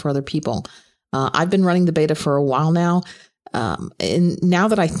goes well for other people. I've been running the beta for a while now. And now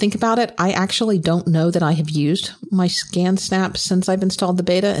that I think about it, I actually don't know that I have used my ScanSnap since I've installed the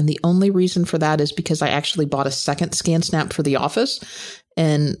beta. And the only reason for that is because I actually bought a second ScanSnap for the office.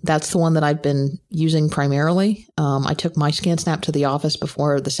 And that's the one that I've been using primarily. I took my ScanSnap to the office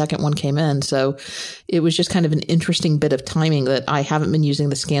before the second one came in. So it was just kind of an interesting bit of timing that I haven't been using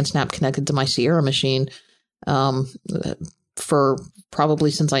the ScanSnap connected to my Sierra machine for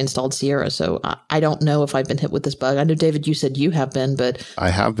probably since I installed Sierra. So I don't know if I've been hit with this bug. I know, David, you said you have been, but I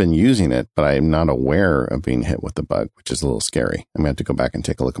have been using it, but I'm not aware of being hit with the bug, which is a little scary. I'm going to have to go back and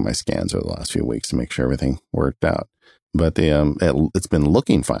take a look at my scans over the last few weeks to make sure everything worked out. But it's been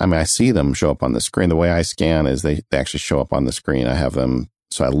looking fine. I mean, I see them show up on the screen. The way I scan is they actually show up on the screen. I have them,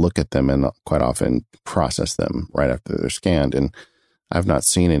 so I look at them and quite often process them right after they're scanned. And I've not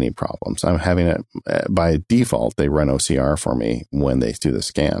seen any problems. I'm having it by default. They run OCR for me when they do the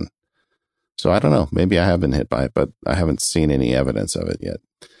scan. So I don't know. Maybe I have been hit by it, but I haven't seen any evidence of it yet.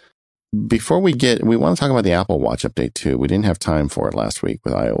 Before we want to talk about the Apple Watch update too. We didn't have time for it last week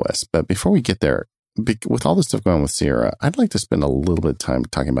with iOS, but before we get there, with all this stuff going on with Sierra, I'd like to spend a little bit of time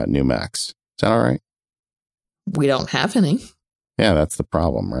talking about new Macs. Is that all right? We don't have any. Yeah, that's the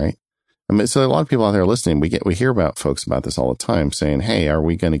problem, right? I mean, so a lot of people out there listening, we hear about folks about this all the time saying, hey, are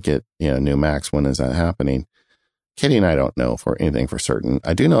we going to get new Macs? When is that happening? Katie and I don't know for anything for certain.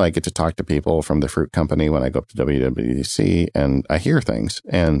 I do know I get to talk to people from the fruit company when I go up to WWDC, and I hear things.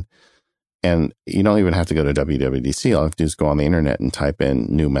 And you don't even have to go to WWDC. All you have to do is go on the internet and type in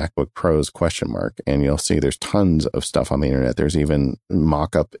new MacBook Pros ? And you'll see there's tons of stuff on the internet. There's even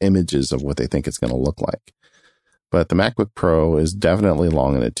mock-up images of what they think it's going to look like. But the MacBook Pro is definitely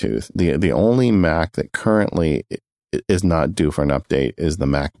long in the tooth. The only Mac that currently is not due for an update is the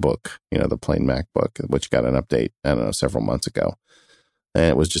MacBook, the plain MacBook, which got an update, I don't know, several months ago. And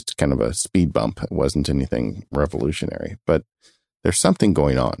it was just kind of a speed bump. It wasn't anything revolutionary. But there's something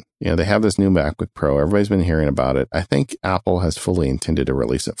going on. They have this new MacBook Pro. Everybody's been hearing about it. I think Apple has fully intended to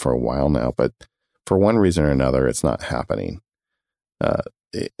release it for a while now, but for one reason or another, it's not happening.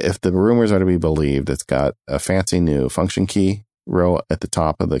 If the rumors are to be believed, it's got a fancy new function key row at the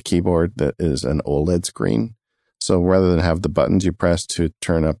top of the keyboard that is an OLED screen. So rather than have the buttons you press to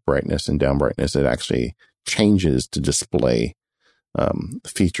turn up brightness and down brightness, it actually changes to display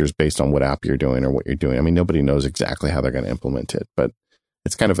features based on what app you're doing or what you're doing. I mean, nobody knows exactly how they're going to implement it, but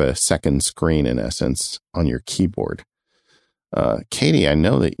it's kind of a second screen in essence on your keyboard. Katie, I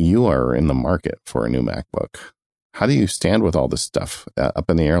know that you are in the market for a new MacBook. How do you stand with all this stuff up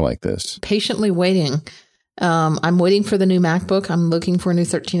in the air like this? Patiently waiting. I'm waiting for the new MacBook. I'm looking for a new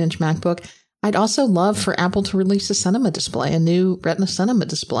 13-inch MacBook. I'd also love for Apple to release a Cinema display, a new Retina Cinema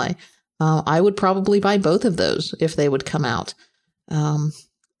display. I would probably buy both of those if they would come out.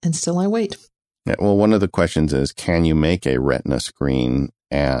 And still I wait. Yeah, well, one of the questions is, can you make a Retina screen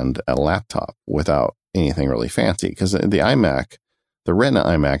and a laptop without anything really fancy? Because the iMac, the Retina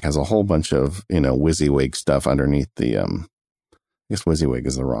iMac has a whole bunch of, WYSIWYG stuff underneath the, I guess WYSIWYG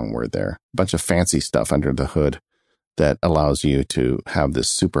is the wrong word there. A bunch of fancy stuff under the hood that allows you to have this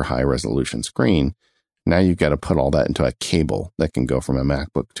super high resolution screen. Now you've got to put all that into a cable that can go from a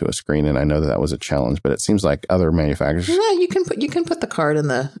MacBook to a screen. And I know that was a challenge, but it seems like other manufacturers. Yeah, you can put the card in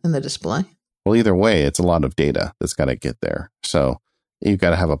the display. Well, either way, it's a lot of data that's got to get there. So you've got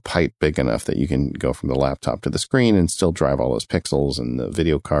to have a pipe big enough that you can go from the laptop to the screen and still drive all those pixels and the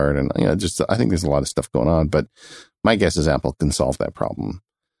video card. And, I think there's a lot of stuff going on, but my guess is Apple can solve that problem.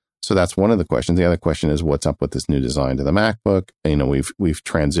 So that's one of the questions. The other question is, what's up with this new design to the MacBook? We've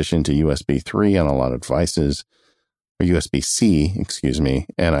transitioned to USB 3 on a lot of devices, or USB-C, excuse me.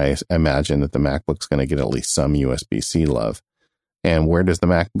 And I imagine that the MacBook's going to get at least some USB-C love. And where does the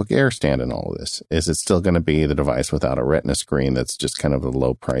MacBook Air stand in all of this? Is it still going to be the device without a Retina screen that's just kind of a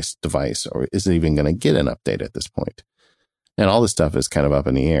low-priced device? Or is it even going to get an update at this point? And all this stuff is kind of up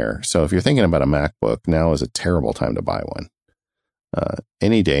in the air. So if you're thinking about a MacBook, now is a terrible time to buy one.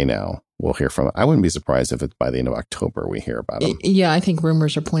 Any day now, we'll hear from it. I wouldn't be surprised if it's by the end of October we hear about them. Yeah, I think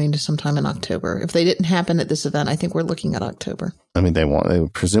rumors are pointing to sometime in October. If they didn't happen at this event, I think we're looking at October. I mean, they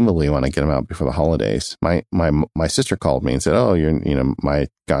presumably want to get them out before the holidays. My sister called me and said, "Oh, my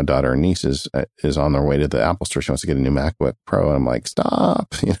goddaughter and niece is on their way to the Apple store. She wants to get a new MacBook Pro." And I'm like,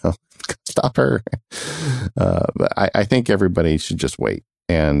 "Stop, stop her." But I think everybody should just wait.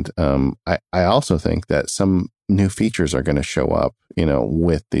 And I also think that some new features are going to show up,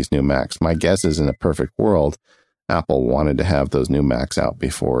 with these new Macs. My guess is, in a perfect world, Apple wanted to have those new Macs out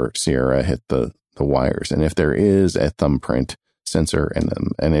before Sierra hit the wires. And if there is a thumbprint sensor in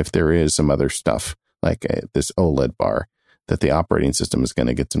them, and if there is some other stuff like this OLED bar, that the operating system is going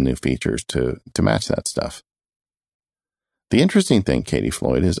to get some new features to match that stuff. The interesting thing, Katie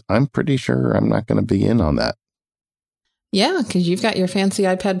Floyd, is I'm pretty sure I'm not going to be in on that. Yeah, because you've got your fancy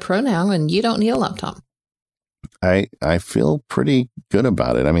iPad Pro now, and you don't need a laptop. I feel pretty good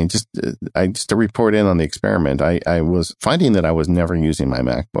about it. I mean, just to report in on the experiment, I was finding that I was never using my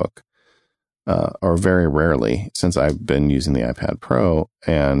MacBook, or very rarely, since I've been using the iPad Pro,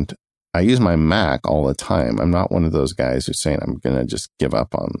 and I use my Mac all the time. I'm not one of those guys who's saying I'm going to just give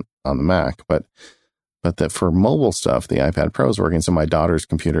up on the Mac, but that for mobile stuff, the iPad Pro is working. So my daughter's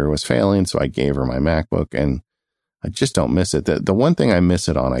computer was failing, so I gave her my MacBook, and I just don't miss it. The one thing I miss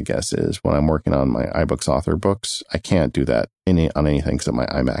it on, I guess, is when I'm working on my iBooks author books. I can't do that on anything except my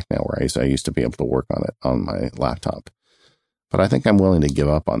iMac now, where I used to be able to work on it on my laptop. But I think I'm willing to give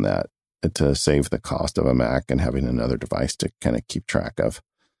up on that to save the cost of a Mac and having another device to kind of keep track of.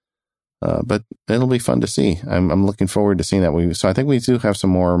 But it'll be fun to see. I'm looking forward to seeing that. So I think we do have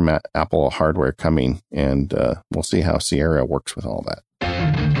some more Apple hardware coming, and we'll see how Sierra works with all that.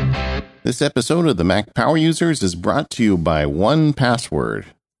 This episode of the Mac Power Users is brought to you by 1Password.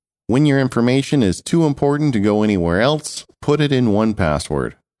 When your information is too important to go anywhere else, put it in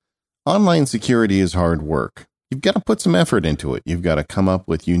 1Password. Online security is hard work. You've got to put some effort into it. You've got to come up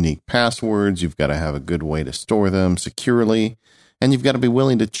with unique passwords. You've got to have a good way to store them securely. And you've got to be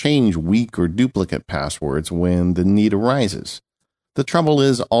willing to change weak or duplicate passwords when the need arises. The trouble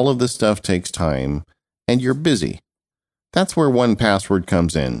is, all of this stuff takes time, and you're busy. That's where 1Password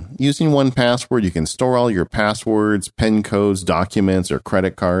comes in. Using 1Password, you can store all your passwords, PIN codes, documents, or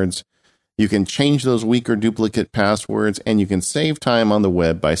credit cards. You can change those weak or duplicate passwords, and you can save time on the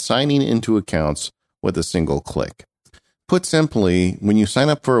web by signing into accounts with a single click. Put simply, when you sign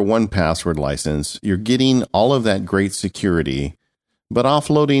up for a 1Password license, you're getting all of that great security, but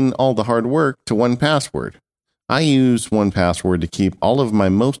offloading all the hard work to 1Password. I use 1Password to keep all of my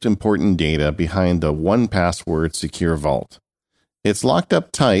most important data behind the 1Password Secure Vault. It's locked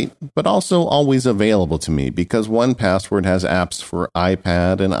up tight, but also always available to me because 1Password has apps for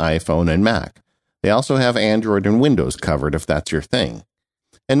iPad and iPhone and Mac. They also have Android and Windows covered if that's your thing.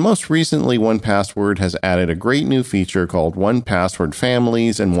 And most recently, 1Password has added a great new feature called 1Password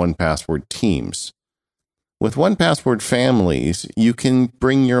Families and 1Password Teams. With 1Password Families, you can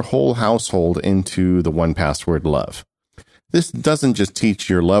bring your whole household into the 1Password love. This doesn't just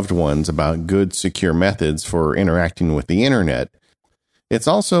teach your loved ones about good, secure methods for interacting with the internet. It's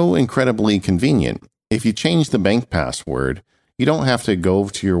also incredibly convenient. If you change the bank password, You don't have to go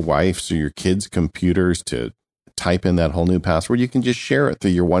to your wife's or your kids' computers to type in that whole new password. You can just share it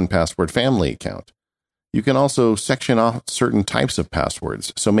through your 1Password family account. You can also section off certain types of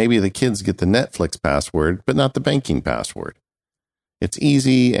passwords. So maybe the kids get the Netflix password, but not the banking password. It's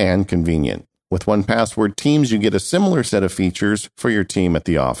easy and convenient. With 1Password Teams, you get a similar set of features for your team at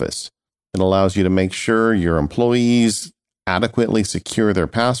the office. It allows you to make sure your employees adequately secure their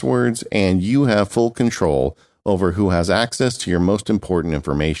passwords, and you have full control over who has access to your most important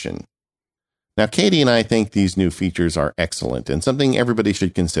information. Now, Katie and I think these new features are excellent and something everybody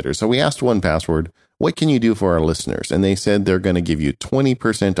should consider. So we asked 1Password, what can you do for our listeners? And they said they're going to give you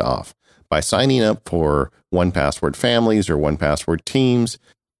 20% off by signing up for 1Password Families or 1Password Teams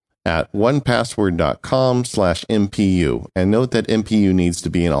at onepassword.com/MPU. And note that MPU needs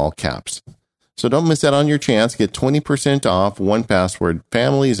to be in all caps. So don't miss out on your chance. Get 20% off 1Password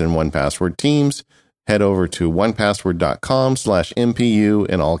Families and 1Password Teams. Head over to onepassword.com/MPU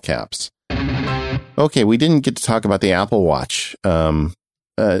in all caps. Okay, we didn't get to talk about the Apple Watch. So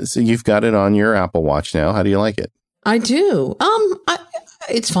you've got it on your Apple Watch now. How do you like it? I do.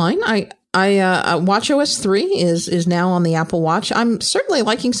 It's fine. watchOS 3 is now on the Apple Watch. I'm certainly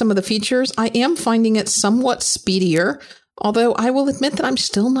liking some of the features. I am finding it somewhat speedier, although I will admit that I'm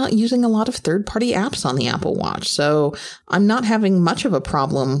still not using a lot of third-party apps on the Apple Watch. So I'm not having much of a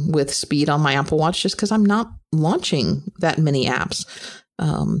problem with speed on my Apple Watch just because I'm not launching that many apps.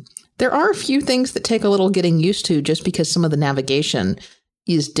 There are a few things that take a little getting used to just because some of the navigation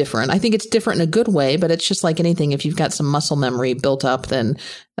is different. I think it's different in a good way, but it's just like anything. If you've got some muscle memory built up, then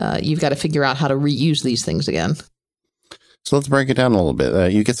you've got to figure out how to reuse these things again. So let's break it down a little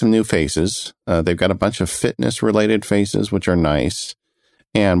bit. You get some new faces. They've got a bunch of fitness-related faces, which are nice.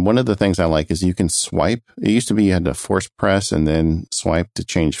 And one of the things I like is you can swipe. It used to be you had to force press and then swipe to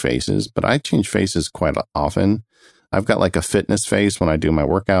change faces, but I change faces quite often. I've got like a fitness face when I do my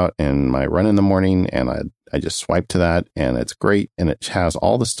workout and my run in the morning, and I just swipe to that, and it's great, and it has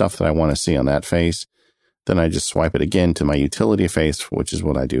all the stuff that I want to see on that face. Then I just swipe it again to my utility face, which is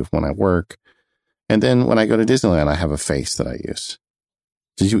what I do when I work. And then when I go to Disneyland, I have a face that I use.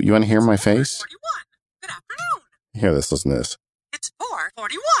 You want to hear my face? 4:41. Good afternoon. Here, listen to this. It's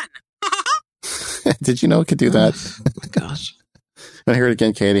 4:41. Did you know it could do that? Oh my gosh. Want to hear it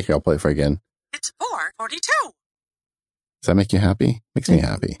again, Katie? Here, I'll play it for you again. It's 4:42. Does that make you happy? Makes me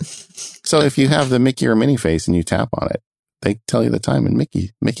happy. So if you have the Mickey or Minnie face and you tap on it, they tell you the time in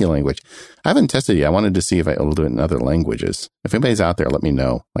Mickey language. I haven't tested it yet. I wanted to see if I will do it in other languages. If anybody's out there, let me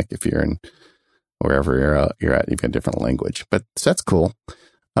know. Like if you're in wherever you're at, you've got a different language. But that's cool.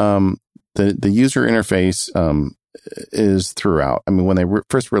 The user interface is throughout. I mean, when they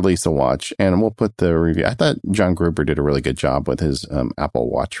first released the watch, and we'll put the review. I thought John Gruber did a really good job with his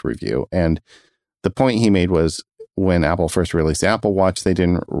Apple Watch review. And the point he made was, when Apple first released the Apple Watch, they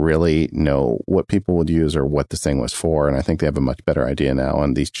didn't really know what people would use or what this thing was for. And I think they have a much better idea now.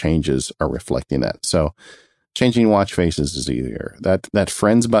 And these changes are reflecting that. So changing watch faces is easier. That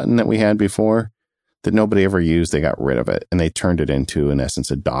Friends button that we had before that nobody ever used, they got rid of it. And they turned it into, in essence,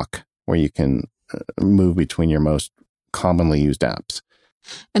 a dock where you can move between your most commonly used apps.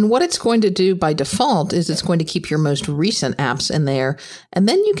 And what it's going to do by default is it's going to keep your most recent apps in there. And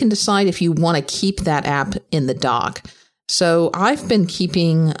then you can decide if you want to keep that app in the dock. So I've been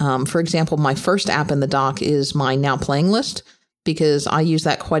keeping, for example, my first app in the dock is my Now Playing list, because I use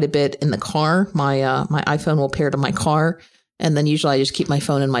that quite a bit in the car. My iPhone will pair to my car. And then usually I just keep my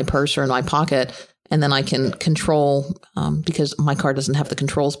phone in my purse or in my pocket. And then I can control, because my car doesn't have the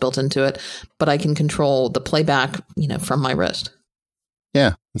controls built into it, but I can control the playback, from my wrist.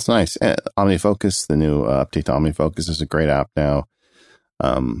 Yeah, it's nice. OmniFocus, the new update to OmniFocus is a great app now.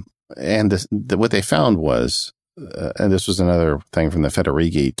 And what they found was, and this was another thing from the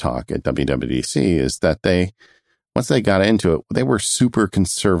Federighi talk at WWDC, is that once they got into it, they were super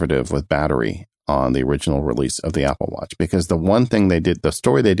conservative with battery on the original release of the Apple Watch, because the one thing the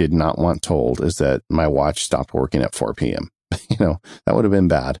story they did not want told is that my watch stopped working at 4 p.m. That would have been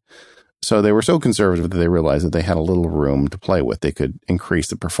bad. So they were so conservative that they realized that they had a little room to play with. They could increase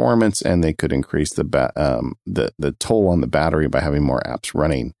the performance, and they could increase the toll on the battery by having more apps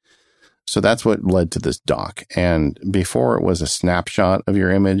running. So that's what led to this dock. And before it was a snapshot of your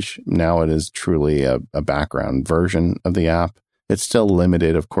image, now it is truly a background version of the app. It's still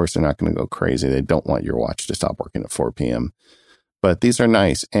limited. Of course, they're not going to go crazy. They don't want your watch to stop working at 4 p.m. But these are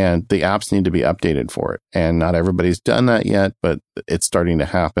nice, and the apps need to be updated for it. And not everybody's done that yet, but it's starting to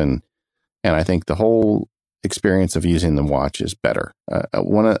happen. And I think the whole experience of using the watch is better.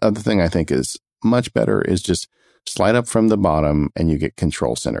 One other thing I think is much better is just Slide up from the bottom and you get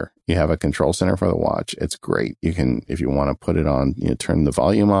Control Center. You have a Control Center for the watch. It's great. You can, if you want to put it on, turn the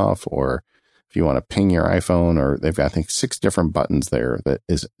volume off, or if you want to ping your iPhone, or they've got, I think, 6 different buttons there that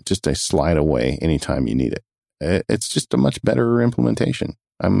is just a slide away anytime you need it. It's just a much better implementation.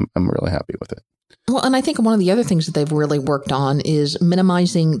 I'm really happy with it. Well, and I think one of the other things that they've really worked on is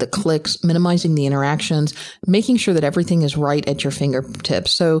minimizing the clicks, minimizing the interactions, making sure that everything is right at your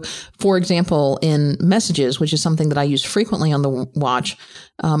fingertips. So, for example, in messages, which is something that I use frequently on the watch,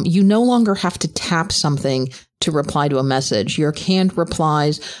 you no longer have to tap something to reply to a message. Your canned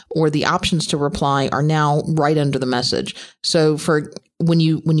replies or the options to reply are now right under the message. So when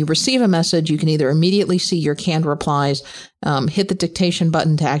you receive a message, you can either immediately see your canned replies, hit the dictation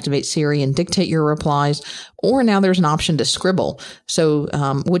button to activate Siri and dictate your replies, or now there's an option to scribble. So,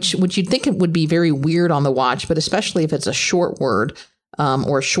 which you'd think it would be very weird on the watch, but especially if it's a short word,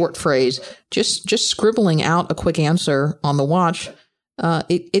 or a short phrase, just scribbling out a quick answer on the watch,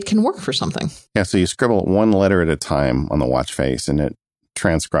 it can work for something. Yeah. So you scribble one letter at a time on the watch face and it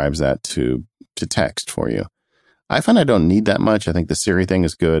transcribes that to text for you. I find I don't need that much. I think the Siri thing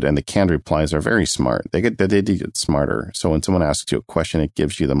is good, and the canned replies are very smart. They get smarter. So when someone asks you a question, it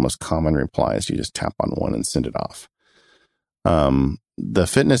gives you the most common replies. You just tap on one and send it off. The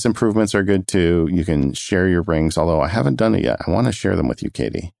fitness improvements are good too. You can share your rings, although I haven't done it yet. I want to share them with you,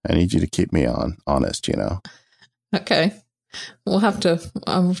 Katie. I need you to keep me honest. Okay, I'll have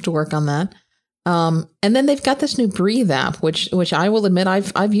to work on that. And then they've got this new Breathe app, which I will admit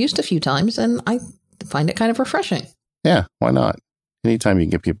I've used a few times, and I find it kind of refreshing. Yeah, why not? Anytime you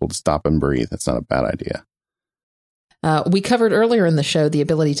can get people to stop and breathe, that's not a bad idea. We covered earlier in the show the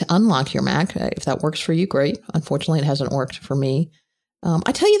ability to unlock your Mac. If that works for you, great. Unfortunately, it hasn't worked for me.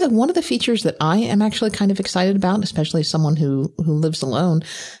 I tell you that one of the features that I am actually kind of excited about, especially as someone who lives alone,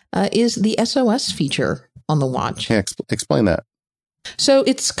 is the SOS feature on the watch. Yeah, explain that. So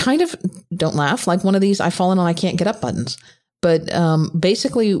it's kind of, don't laugh, like one of these I've fallen on I can't get up buttons. But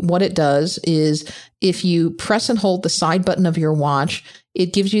basically what it does is if you press and hold the side button of your watch,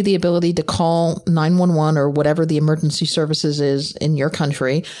 it gives you the ability to call 911 or whatever the emergency services is in your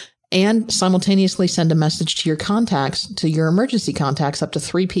country, and simultaneously send a message to your contacts, to your emergency contacts, up to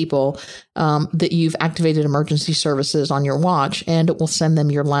 3 people that you've activated emergency services on your watch, and it will send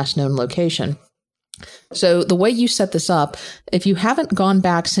them your last known location. So the way you set this up, if you haven't gone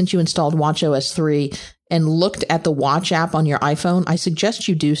back since you installed watchOS 3 and looked at the watch app on your iPhone, I suggest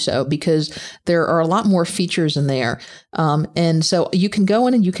you do so, because there are a lot more features in there. And so you can go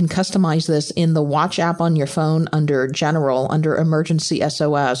in and you can customize this in the watch app on your phone under General, under Emergency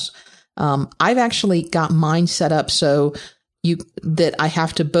SOS. I've actually got mine set up so that I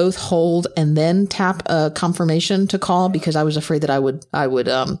have to both hold and then tap a confirmation to call, because I was afraid that I would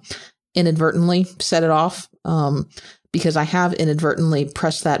inadvertently set it off, because I have inadvertently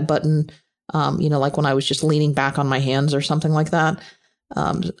pressed that button, like when I was just leaning back on my hands or something like that.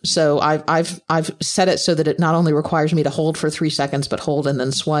 So I've set it so that it not only requires me to hold for 3 seconds, but hold and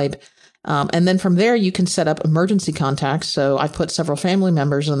then swipe. And then from there, you can set up emergency contacts. So I've put several family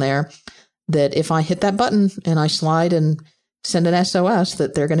members in there that if I hit that button and I slide and send an SOS,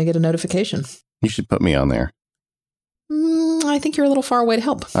 that they're going to get a notification. You should put me on there. I think you're a little far away to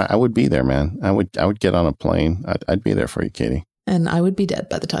help. I would be there, man. I would get on a plane. I'd be there for you, Katie. And I would be dead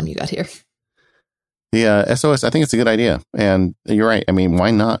by the time you got here. The SOS, I think it's a good idea. And you're right. I mean,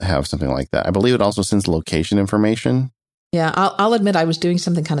 why not have something like that? I believe it also sends location information. Yeah, I'll admit I was doing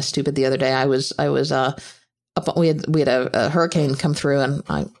something kind of stupid the other day. I was up. We had a hurricane come through, and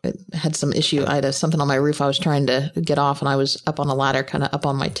I had some issue. I had something on my roof I was trying to get off, and I was up on a ladder, kind of up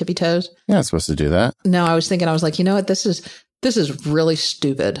on my tippy toes. You're not supposed to do that. No, I was like, you know what? This is really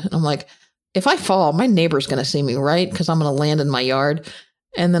stupid. And I'm like, if I fall, my neighbor's going to see me, right? Because I'm going to land in my yard.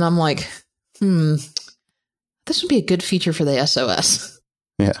 And then I'm like, this would be a good feature for the SOS.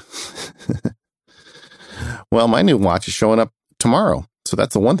 Yeah. Well, my new watch is showing up tomorrow. So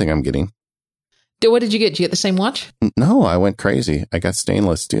that's the one thing I'm getting. What did you get? Did you get the same watch? No, I went crazy. I got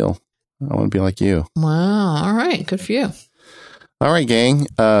stainless steel. I want to be like you. Wow. All right. Good for you. All right, gang.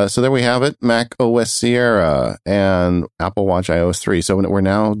 So there we have it. Mac OS Sierra and Apple Watch iOS 3. So we're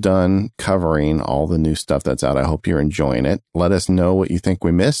now done covering all the new stuff that's out. I hope you're enjoying it. Let us know what you think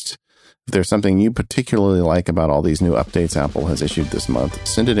we missed. If there's something you particularly like about all these new updates Apple has issued this month,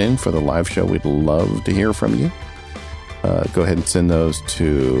 send it in for the live show. We'd love to hear from you. Go ahead and send those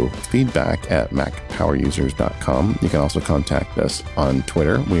to feedback@macpowerusers.com. You can also contact us on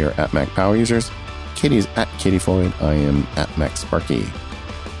Twitter. We are @MacPowerUsers. Katie is @KatieFloyd. I am @MacSparky.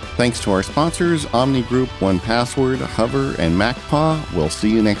 Thanks to our sponsors, Omni Group, 1Password, Hover, and MacPaw. We'll see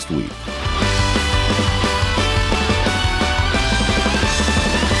you next week.